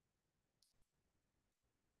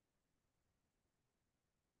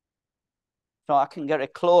 So I can get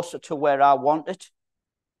it closer to where I want it.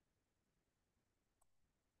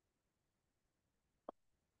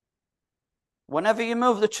 Whenever you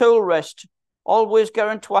move the tool rest, always get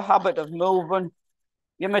into a habit of moving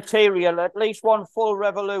your material at least one full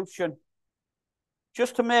revolution,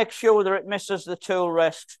 just to make sure that it misses the tool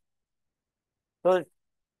rest. So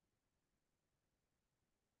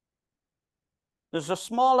there's a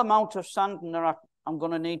small amount of sanding that I'm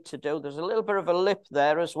going to need to do. There's a little bit of a lip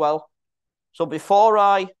there as well. So before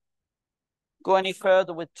I go any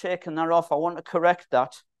further with taking that off, I want to correct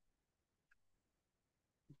that.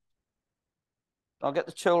 I'll get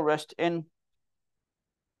the tool rest in.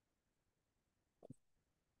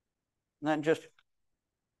 And then just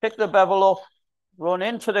pick the bevel up, run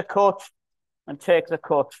into the cut, and take the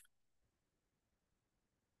cut.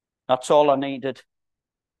 That's all I needed.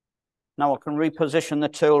 Now I can reposition the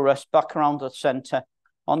tool rest back around the center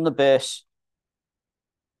on the base.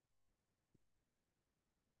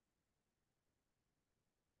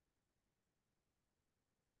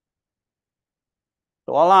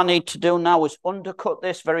 So all I need to do now is undercut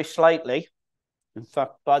this very slightly. In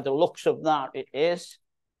fact, by the looks of that, it is.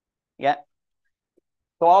 Yeah.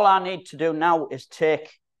 So all I need to do now is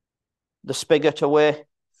take the spigot away.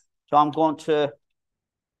 So I'm going to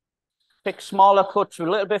pick smaller cuts a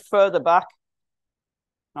little bit further back.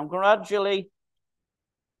 I'm gradually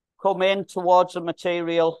come in towards the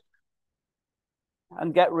material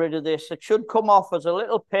and get rid of this. It should come off as a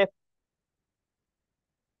little pip.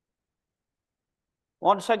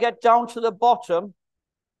 Once I get down to the bottom,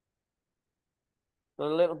 a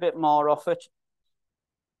little bit more of it.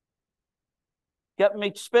 Get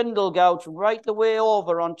my spindle gouge right the way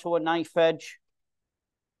over onto a knife edge.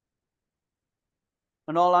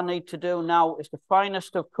 And all I need to do now is the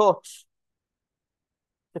finest of cuts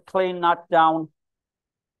to clean that down,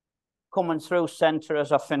 coming through center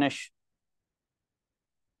as I finish.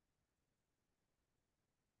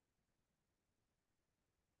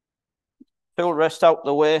 Tool rest out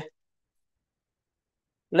the way.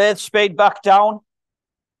 Lathe speed back down.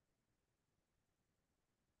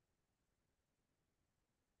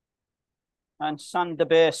 And sand the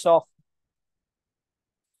base off.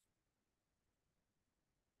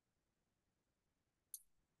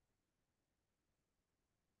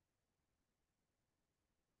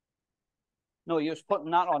 No use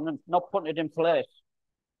putting that on and not putting it in place.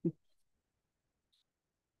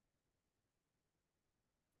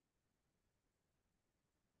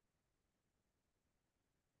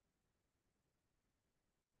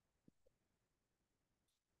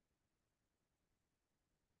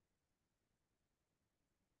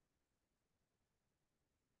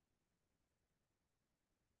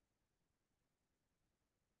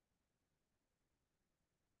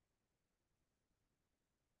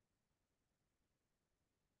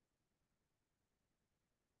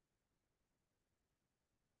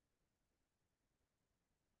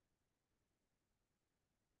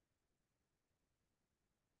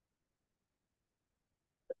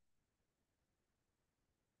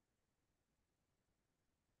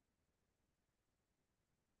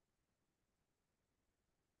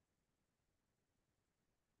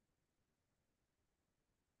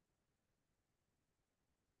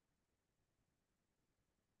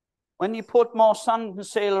 When you put more sand and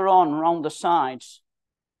sealer on around the sides,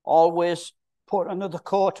 always put another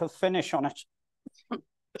coat of finish on it.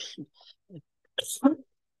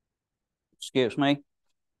 Excuse me.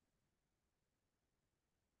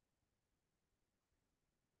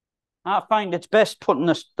 I find it's best putting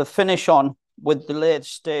the finish on with the lathe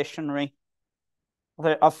stationary.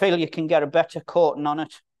 I feel you can get a better coating on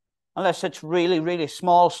it, unless it's really, really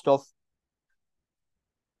small stuff,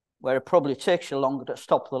 where it probably takes you longer to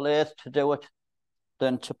stop the lathe to do it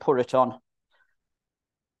than to put it on. A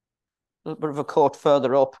little bit of a coat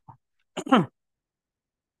further up. Turn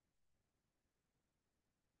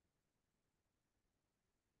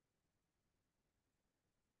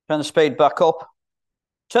the speed back up.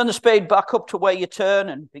 Turn the speed back up to where you're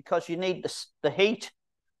turning, because you need the heat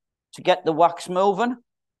to get the wax moving.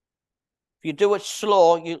 If you do it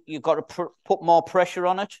slow, you've got to put more pressure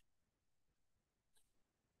on it.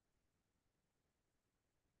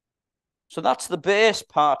 So that's the base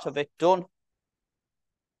part of it done.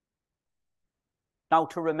 Now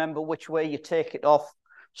to remember which way you take it off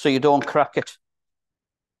so you don't crack it.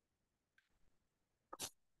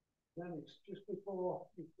 Dennis, just before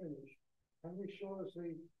you finish, can you show us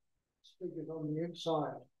the stickers on the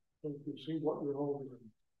inside so you can see what you're holding?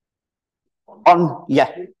 Yeah.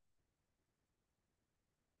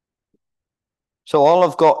 So all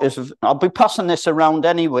I've got is, I'll be passing this around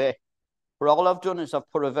anyway, but all I've done is I've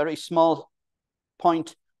put a very small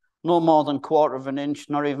point, no more than 1/4 of an inch,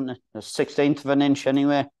 not even a 1/16 of an inch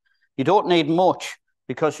anyway. You don't need much,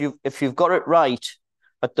 because if you've got it right,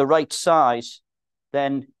 at the right size,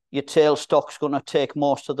 then your tailstock's going to take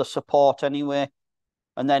most of the support anyway.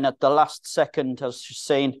 And then at the last second, as you've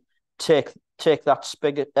seen, take that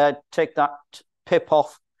spigot, take that pip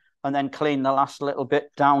off, and then clean the last little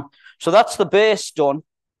bit down. So that's the base done.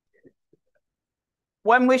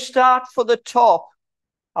 When we start for the top,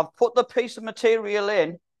 I've put the piece of material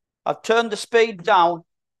in, I've turned the speed down,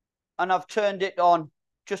 and I've turned it on,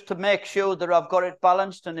 just to make sure that I've got it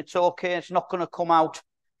balanced and it's okay, it's not going to come out.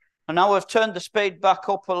 And now I've turned the speed back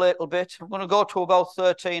up a little bit. I'm going to go to about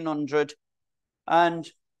 1300, and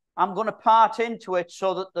I'm going to part into it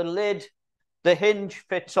so that the lid, the hinge,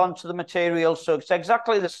 fits onto the material. So it's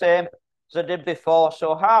exactly the same as I did before.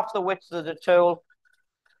 So half the width of the tool.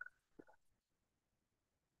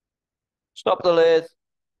 Stop the lathe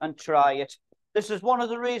and try it. This is one of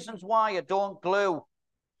the reasons why I don't glue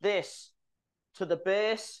this to the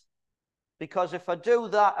base, because if I do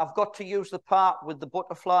that, I've got to use the part with the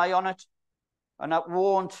butterfly on it, and that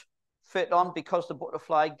won't fit on because the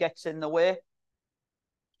butterfly gets in the way.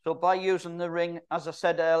 So by using the ring, as I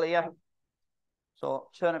said earlier, so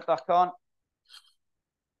turn it back on.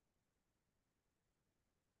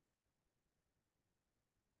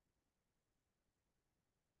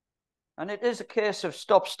 And it is a case of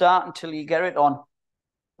stop start until you get it on.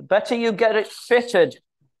 The better you get it fitted,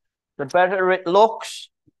 the better it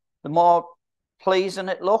looks, the more pleasing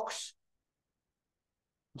it looks.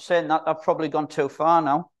 I'm saying that I've probably gone too far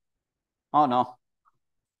now. Oh no.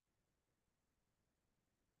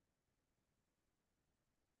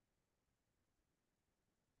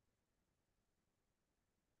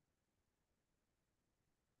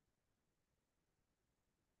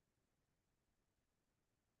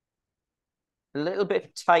 A little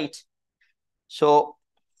bit tight. So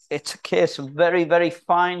it's a case of very, very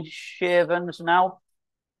fine shavings now.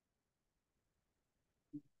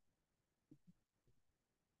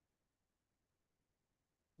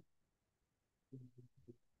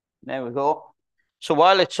 There we go. So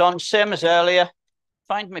while it's on, same as earlier,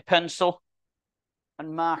 find my pencil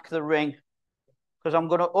and mark the ring, because I'm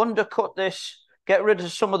going to undercut this, get rid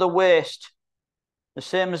of some of the waste, the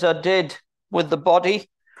same as I did with the body.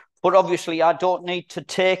 But obviously I don't need to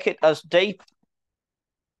take it as deep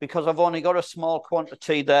because I've only got a small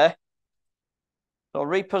quantity there. So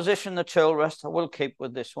reposition the tool rest. I will keep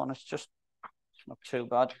with this one. It's not too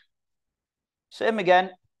bad. Same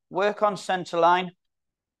again, work on center line.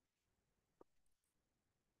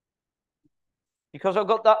 Because I've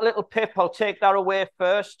got that little pip, I'll take that away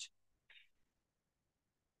first.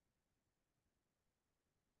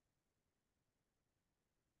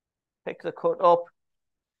 Pick the cut up,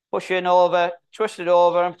 push in over, twist it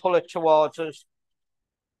over and pull it towards us.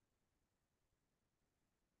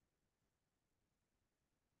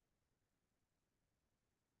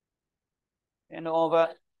 In over,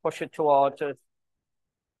 push it towards us.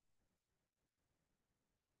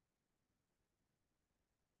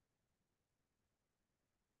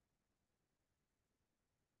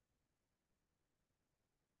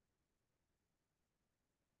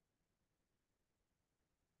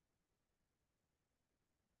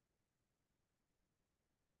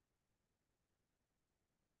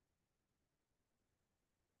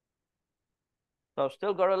 So I've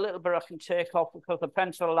still got a little bit I can take off because the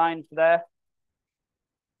pencil line's there.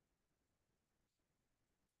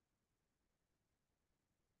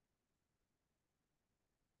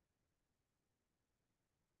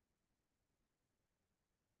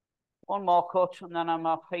 One more cut and then I'm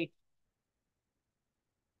off heat.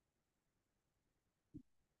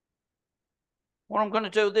 What I'm going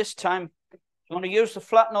to do this time, I'm going to use the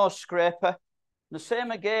flat nose scraper. The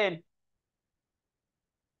same again.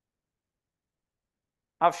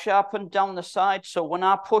 I've sharpened down the side, so when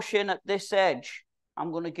I push in at this edge,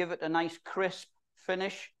 I'm going to give it a nice crisp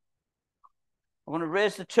finish. I'm going to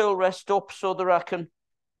raise the tool rest up so that I can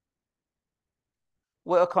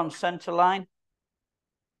work on center line.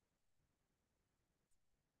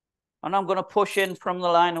 And I'm going to push in from the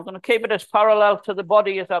line. I'm going to keep it as parallel to the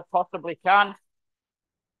body as I possibly can.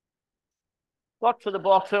 Got to the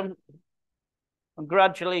bottom and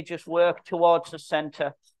gradually just work towards the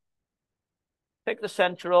center. Pick the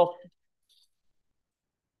center up.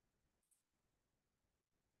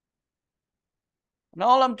 And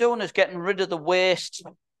all I'm doing is getting rid of the waste.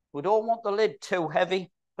 We don't want the lid too heavy.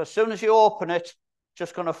 As soon as you open it, it's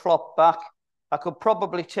just going to flop back. I could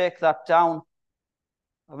probably take that down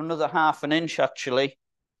of another ½ an inch actually.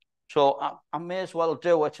 So I may as well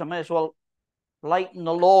do it. I may as well lighten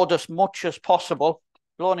the load as much as possible.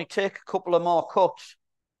 It'll only take a couple of more cuts.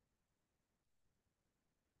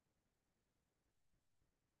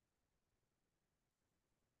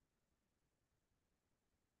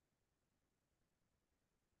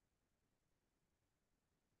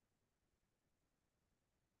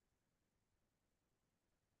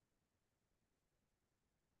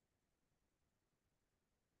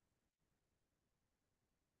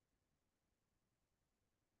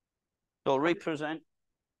 So represent,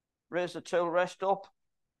 raise the tool rest up.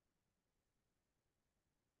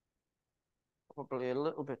 Probably a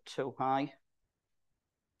little bit too high.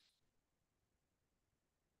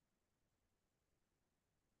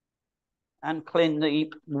 And clean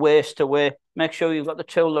the waste away. Make sure you've got the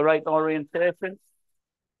tool the right orientation.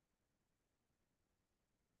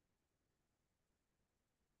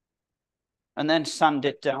 And then sand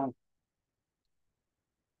it down.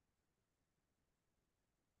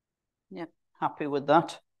 Yeah, happy with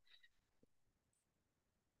that.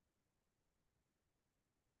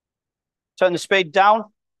 Turn the speed down.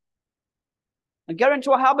 And get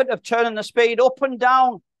into a habit of turning the speed up and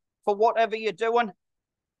down for whatever you're doing.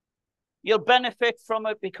 You'll benefit from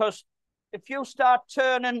it because if you start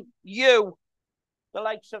turning the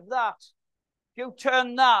likes of that, if you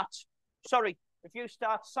turn that, if you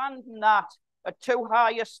start sanding that at too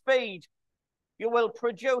high a speed, you will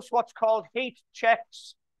produce what's called heat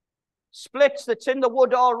checks. Splits that's in the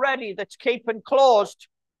wood already that's keeping closed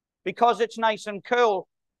because it's nice and cool.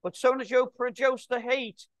 But as soon as you produce the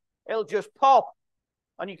heat, it'll just pop.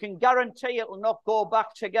 And you can guarantee it'll not go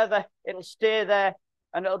back together. It'll stay there.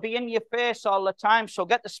 And it'll be in your face all the time. So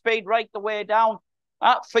get the speed right the way down.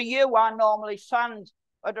 For you, I normally sand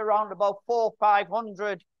at around about 400 or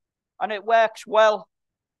 500. And it works well.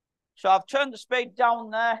 So I've turned the speed down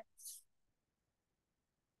there.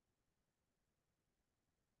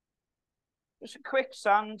 Just a quick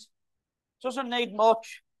sand. Doesn't need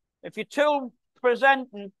much. If your tool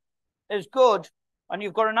presenting is good and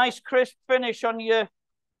you've got a nice crisp finish on your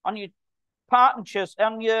partings,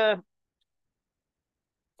 on your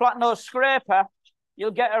flat nose scraper,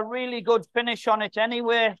 you'll get a really good finish on it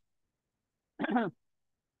anyway.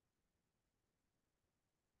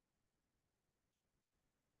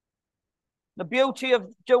 The beauty of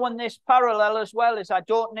doing this parallel as well is I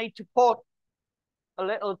don't need to put a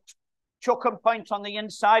little chucking point on the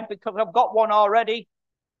inside because I've got one already.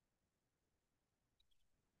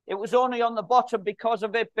 It was only on the bottom because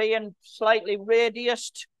of it being slightly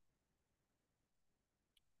radiused.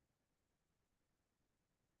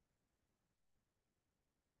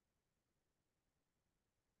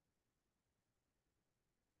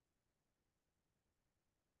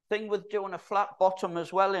 Thing with doing a flat bottom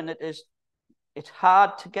as well in it is it's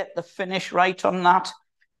hard to get the finish right on that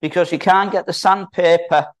because you can't get the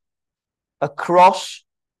sandpaper across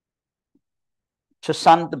to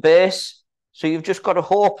sand the base. So you've just got to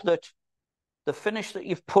hope that the finish that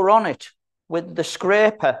you've put on it with the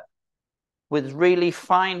scraper with really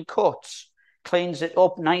fine cuts cleans it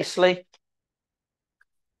up nicely.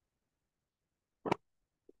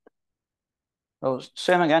 So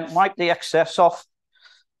same again, wipe the excess off.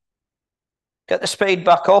 Get the speed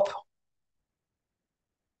back up.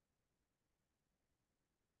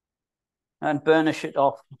 And burnish it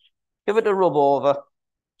off. Give it a rub over.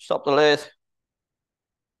 Stop the lathe.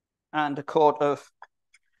 And a coat of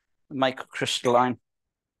microcrystalline.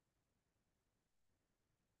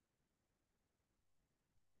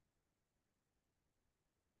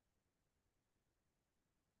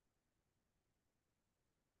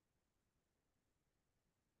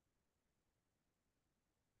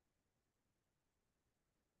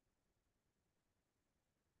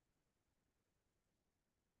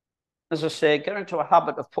 as I say, get into a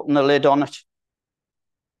habit of putting the lid on it.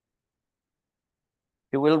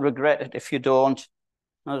 You will regret it if you don't.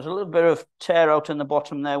 There's a little bit of tear out in the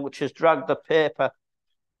bottom there, which has dragged the paper.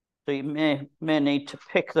 So you may need to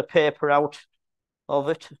pick the paper out of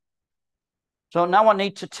it. So now I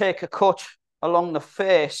need to take a cut along the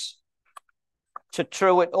face to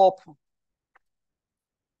true it up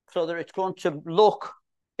so that it's going to look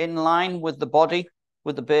in line with the body,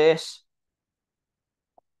 with the base.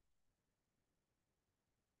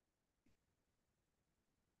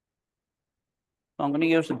 So I'm going to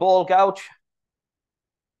use the ball gouge,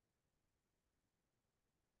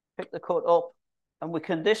 pick the cut up, and we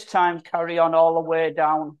can this time carry on all the way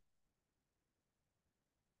down.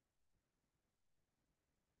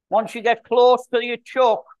 Once you get close to your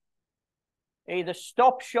chuck, either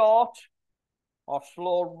stop short or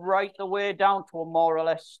slow right the way down to a more or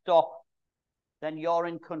less stop. Then you're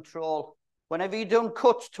in control. Whenever you're doing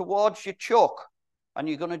cuts towards your chuck and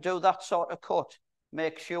you're going to do that sort of cut,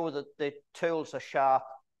 make sure that the tools are sharp.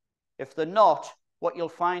 If they're not, what you'll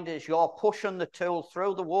find is you're pushing the tool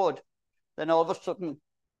through the wood, then all of a sudden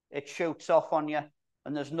it shoots off on you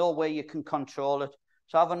and there's no way you can control it.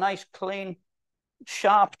 So have a nice, clean,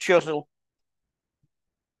 sharp chisel.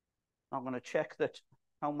 I'm going to check that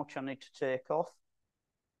how much I need to take off.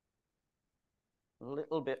 A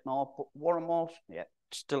little bit more, but one more. Yeah,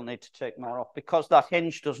 still need to take more off because that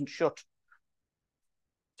hinge doesn't shut.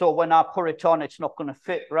 So when I put it on, it's not going to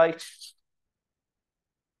fit right.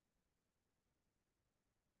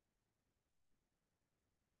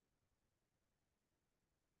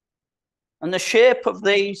 And the shape of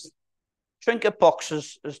these trinket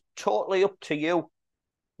boxes is totally up to you,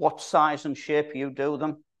 what size and shape you do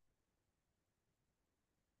them.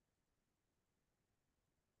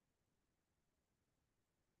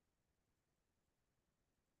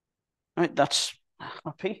 Right, that's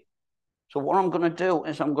happy. So what I'm going to do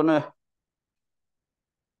is I'm going to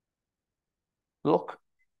look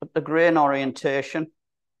at the grain orientation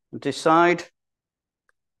and decide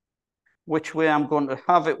which way I'm going to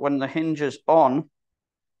have it when the hinge is on.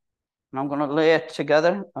 And I'm going to lay it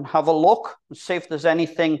together and have a look and see if there's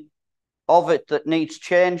anything of it that needs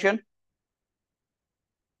changing.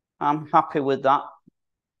 I'm happy with that.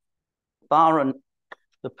 Barring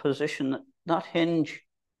the position that hinge,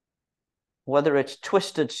 whether it's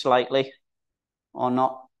twisted slightly or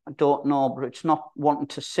not, I don't know, but it's not wanting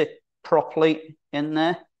to sit properly in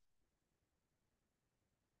there.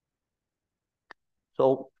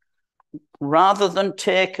 So rather than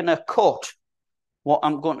taking a cut, what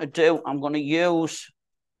I'm going to do, I'm going to use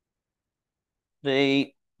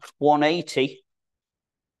the 180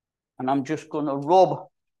 and I'm just going to rub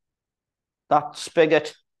that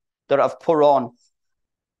spigot that I've put on.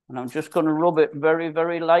 And I'm just going to rub it very,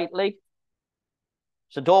 very lightly.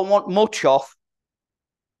 So don't want much off.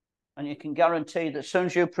 And you can guarantee that as soon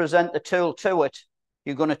as you present the tool to it,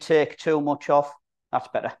 you're going to take too much off. That's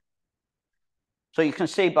better. So you can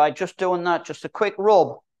see by just doing that, just a quick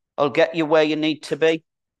rub, will get you where you need to be.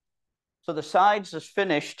 So the sides is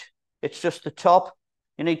finished. It's just the top.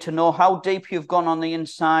 You need to know how deep you've gone on the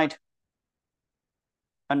inside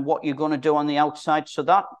and what you're going to do on the outside. So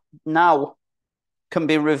that now can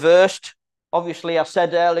be reversed. Obviously, I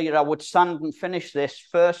said earlier I would sand and finish this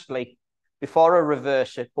firstly before I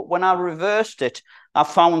reverse it. But when I reversed it, I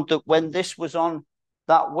found that when this was on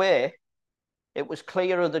that way, it was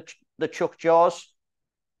clear of the chuck jaws.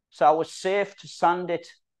 So I was safe to sand it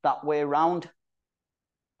that way around.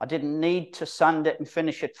 I didn't need to sand it and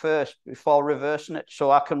finish it first before reversing it. So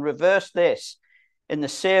I can reverse this in the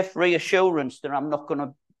safe reassurance that I'm not going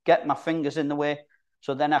to get my fingers in the way.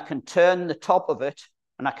 So then I can turn the top of it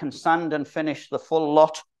and I can sand and finish the full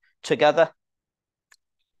lot together.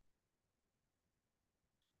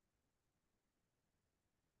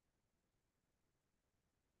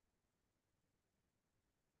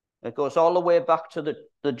 It goes all the way back to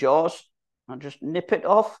the jaws. I'll just nip it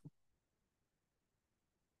off.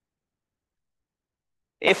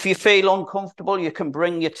 If you feel uncomfortable, you can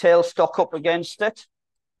bring your tailstock up against it.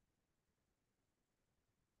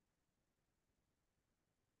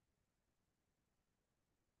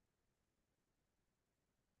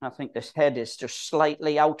 I think this head is just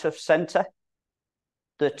slightly out of center.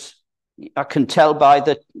 That I can tell by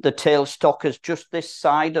the tailstock is just this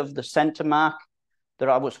side of the center mark that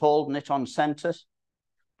I was holding it on centers.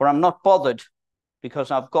 But I'm not bothered because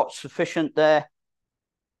I've got sufficient there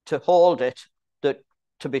to hold it that,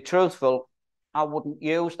 to be truthful, I wouldn't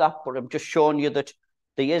use that, but I'm just showing you that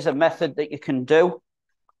there is a method that you can do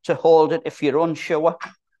to hold it if you're unsure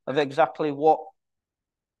of exactly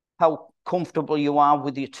how comfortable you are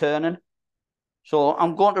with your turning. So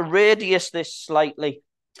I'm going to radius this slightly.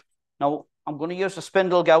 Now, I'm going to use the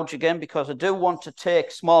spindle gouge again because I do want to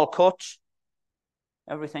take small cuts.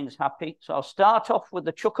 Everything's happy. So I'll start off with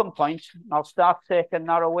the chucking point. I'll start taking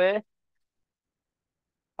that away.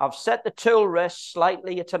 I've set the tool rest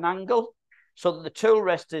slightly at an angle so that the tool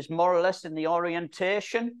rest is more or less in the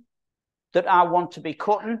orientation that I want to be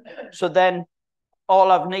cutting. So then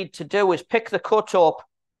all I need to do is pick the cut up,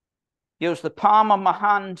 use the palm of my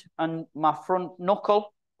hand and my front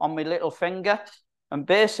knuckle on my little finger, and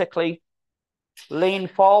basically lean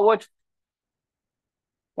forward.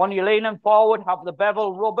 When you're leaning forward, have the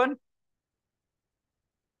bevel rubbing.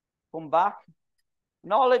 Come back.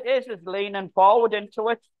 And all it is leaning forward into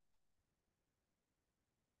it.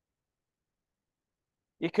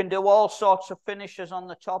 You can do all sorts of finishes on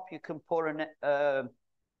the top. You can put a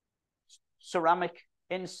ceramic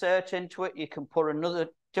insert into it. You can put another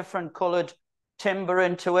different coloured timber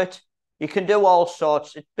into it. You can do all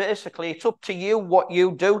sorts. It's up to you what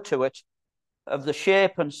you do to it, of the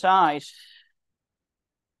shape and size.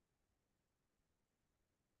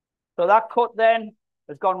 So that cut then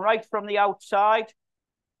has gone right from the outside.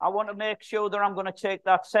 I want to make sure that I'm going to take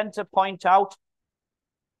that centre point out.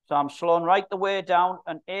 So I'm slowing right the way down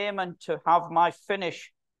and aiming to have my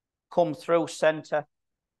finish come through centre.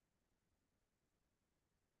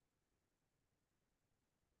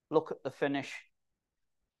 Look at the finish.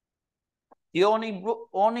 The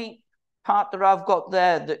only part that I've got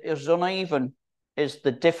there that is uneven is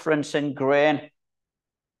the difference in grain.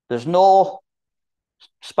 There's no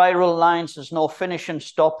spiral lines. There's no finishing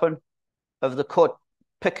stopping of the cut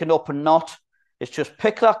picking up and not. It's just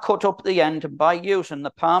pick that cut up at the end, and by using the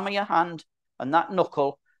palm of your hand and that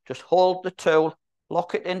knuckle, just hold the tool,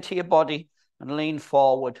 lock it into your body and lean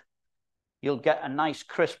forward. You'll get a nice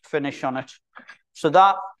crisp finish on it. So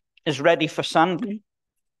that is ready for sanding.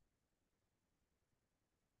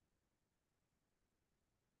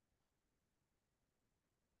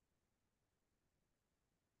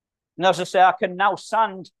 And as I say, I can now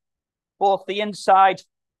sand both the inside,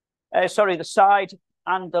 the side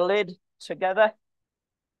and the lid together.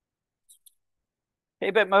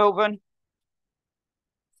 Keep it moving.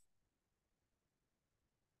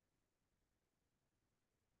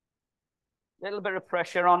 Little bit of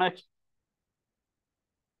pressure on it.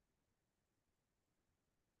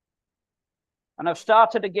 And I've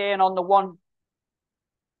started again on the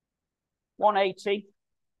 180.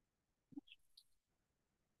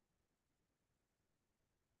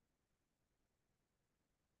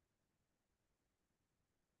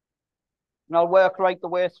 And I'll work right the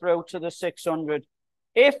way through to the 600.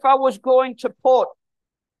 If I was going to put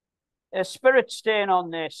a spirit stain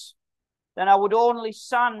on this, then I would only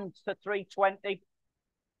sand to 320.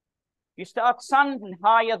 You start sanding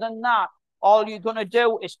higher than that, all you're going to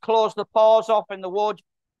do is close the pores off in the wood,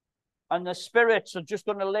 and the spirits are just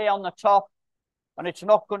going to lay on the top, and it's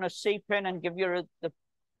not going to seep in and give you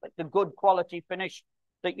the good quality finish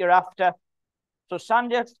that you're after. So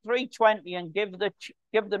sand it 320 and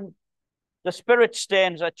give them the spirit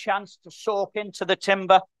stains a chance to soak into the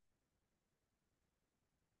timber.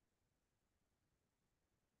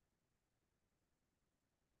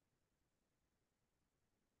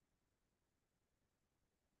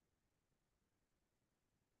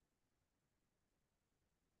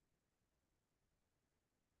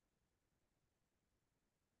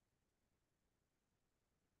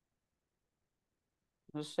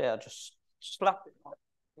 As I say, I just slap it on.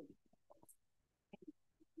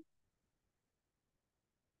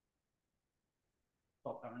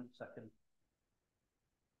 Stop there in a second.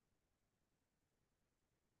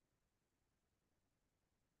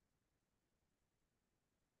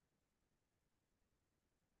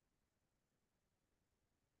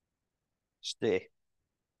 Stay. If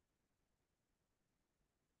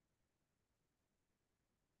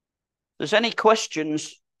there's any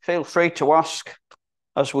questions, feel free to ask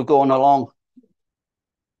as we're going along.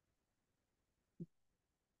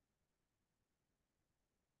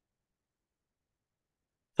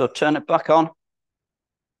 So turn it back on.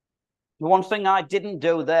 The one thing I didn't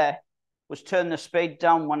do there was turn the speed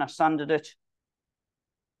down when I sanded it.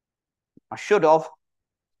 I should have.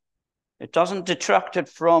 It doesn't detract it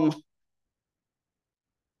from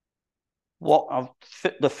what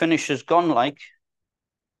the finish has gone like.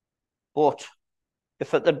 But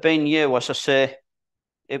if it had been you, as I say,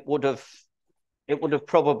 it would have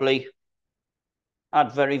probably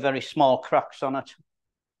had very, very small cracks on it.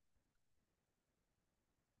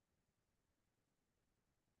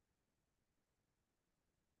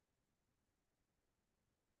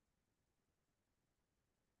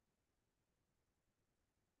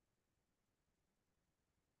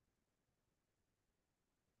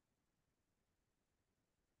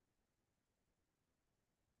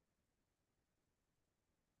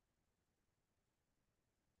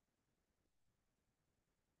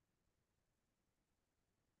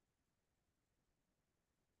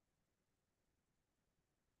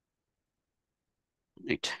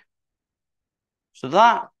 Right. So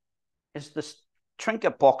that is the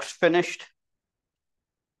trinket box finished.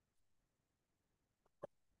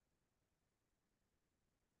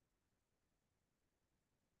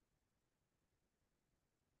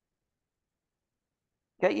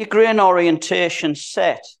 Get your grain orientation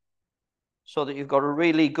set so that you've got a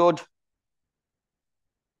really good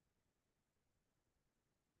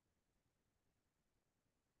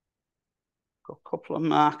got a couple of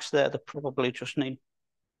marks there that probably just need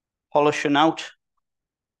polishing out.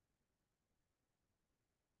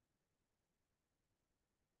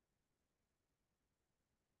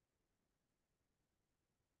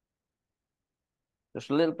 Just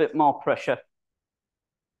a little bit more pressure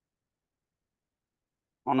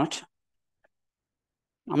on it.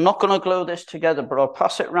 I'm not going to glue this together, but I'll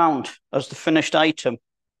pass it round as the finished item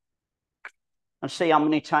and see how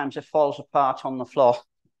many times it falls apart on the floor.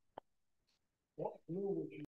 What glue would you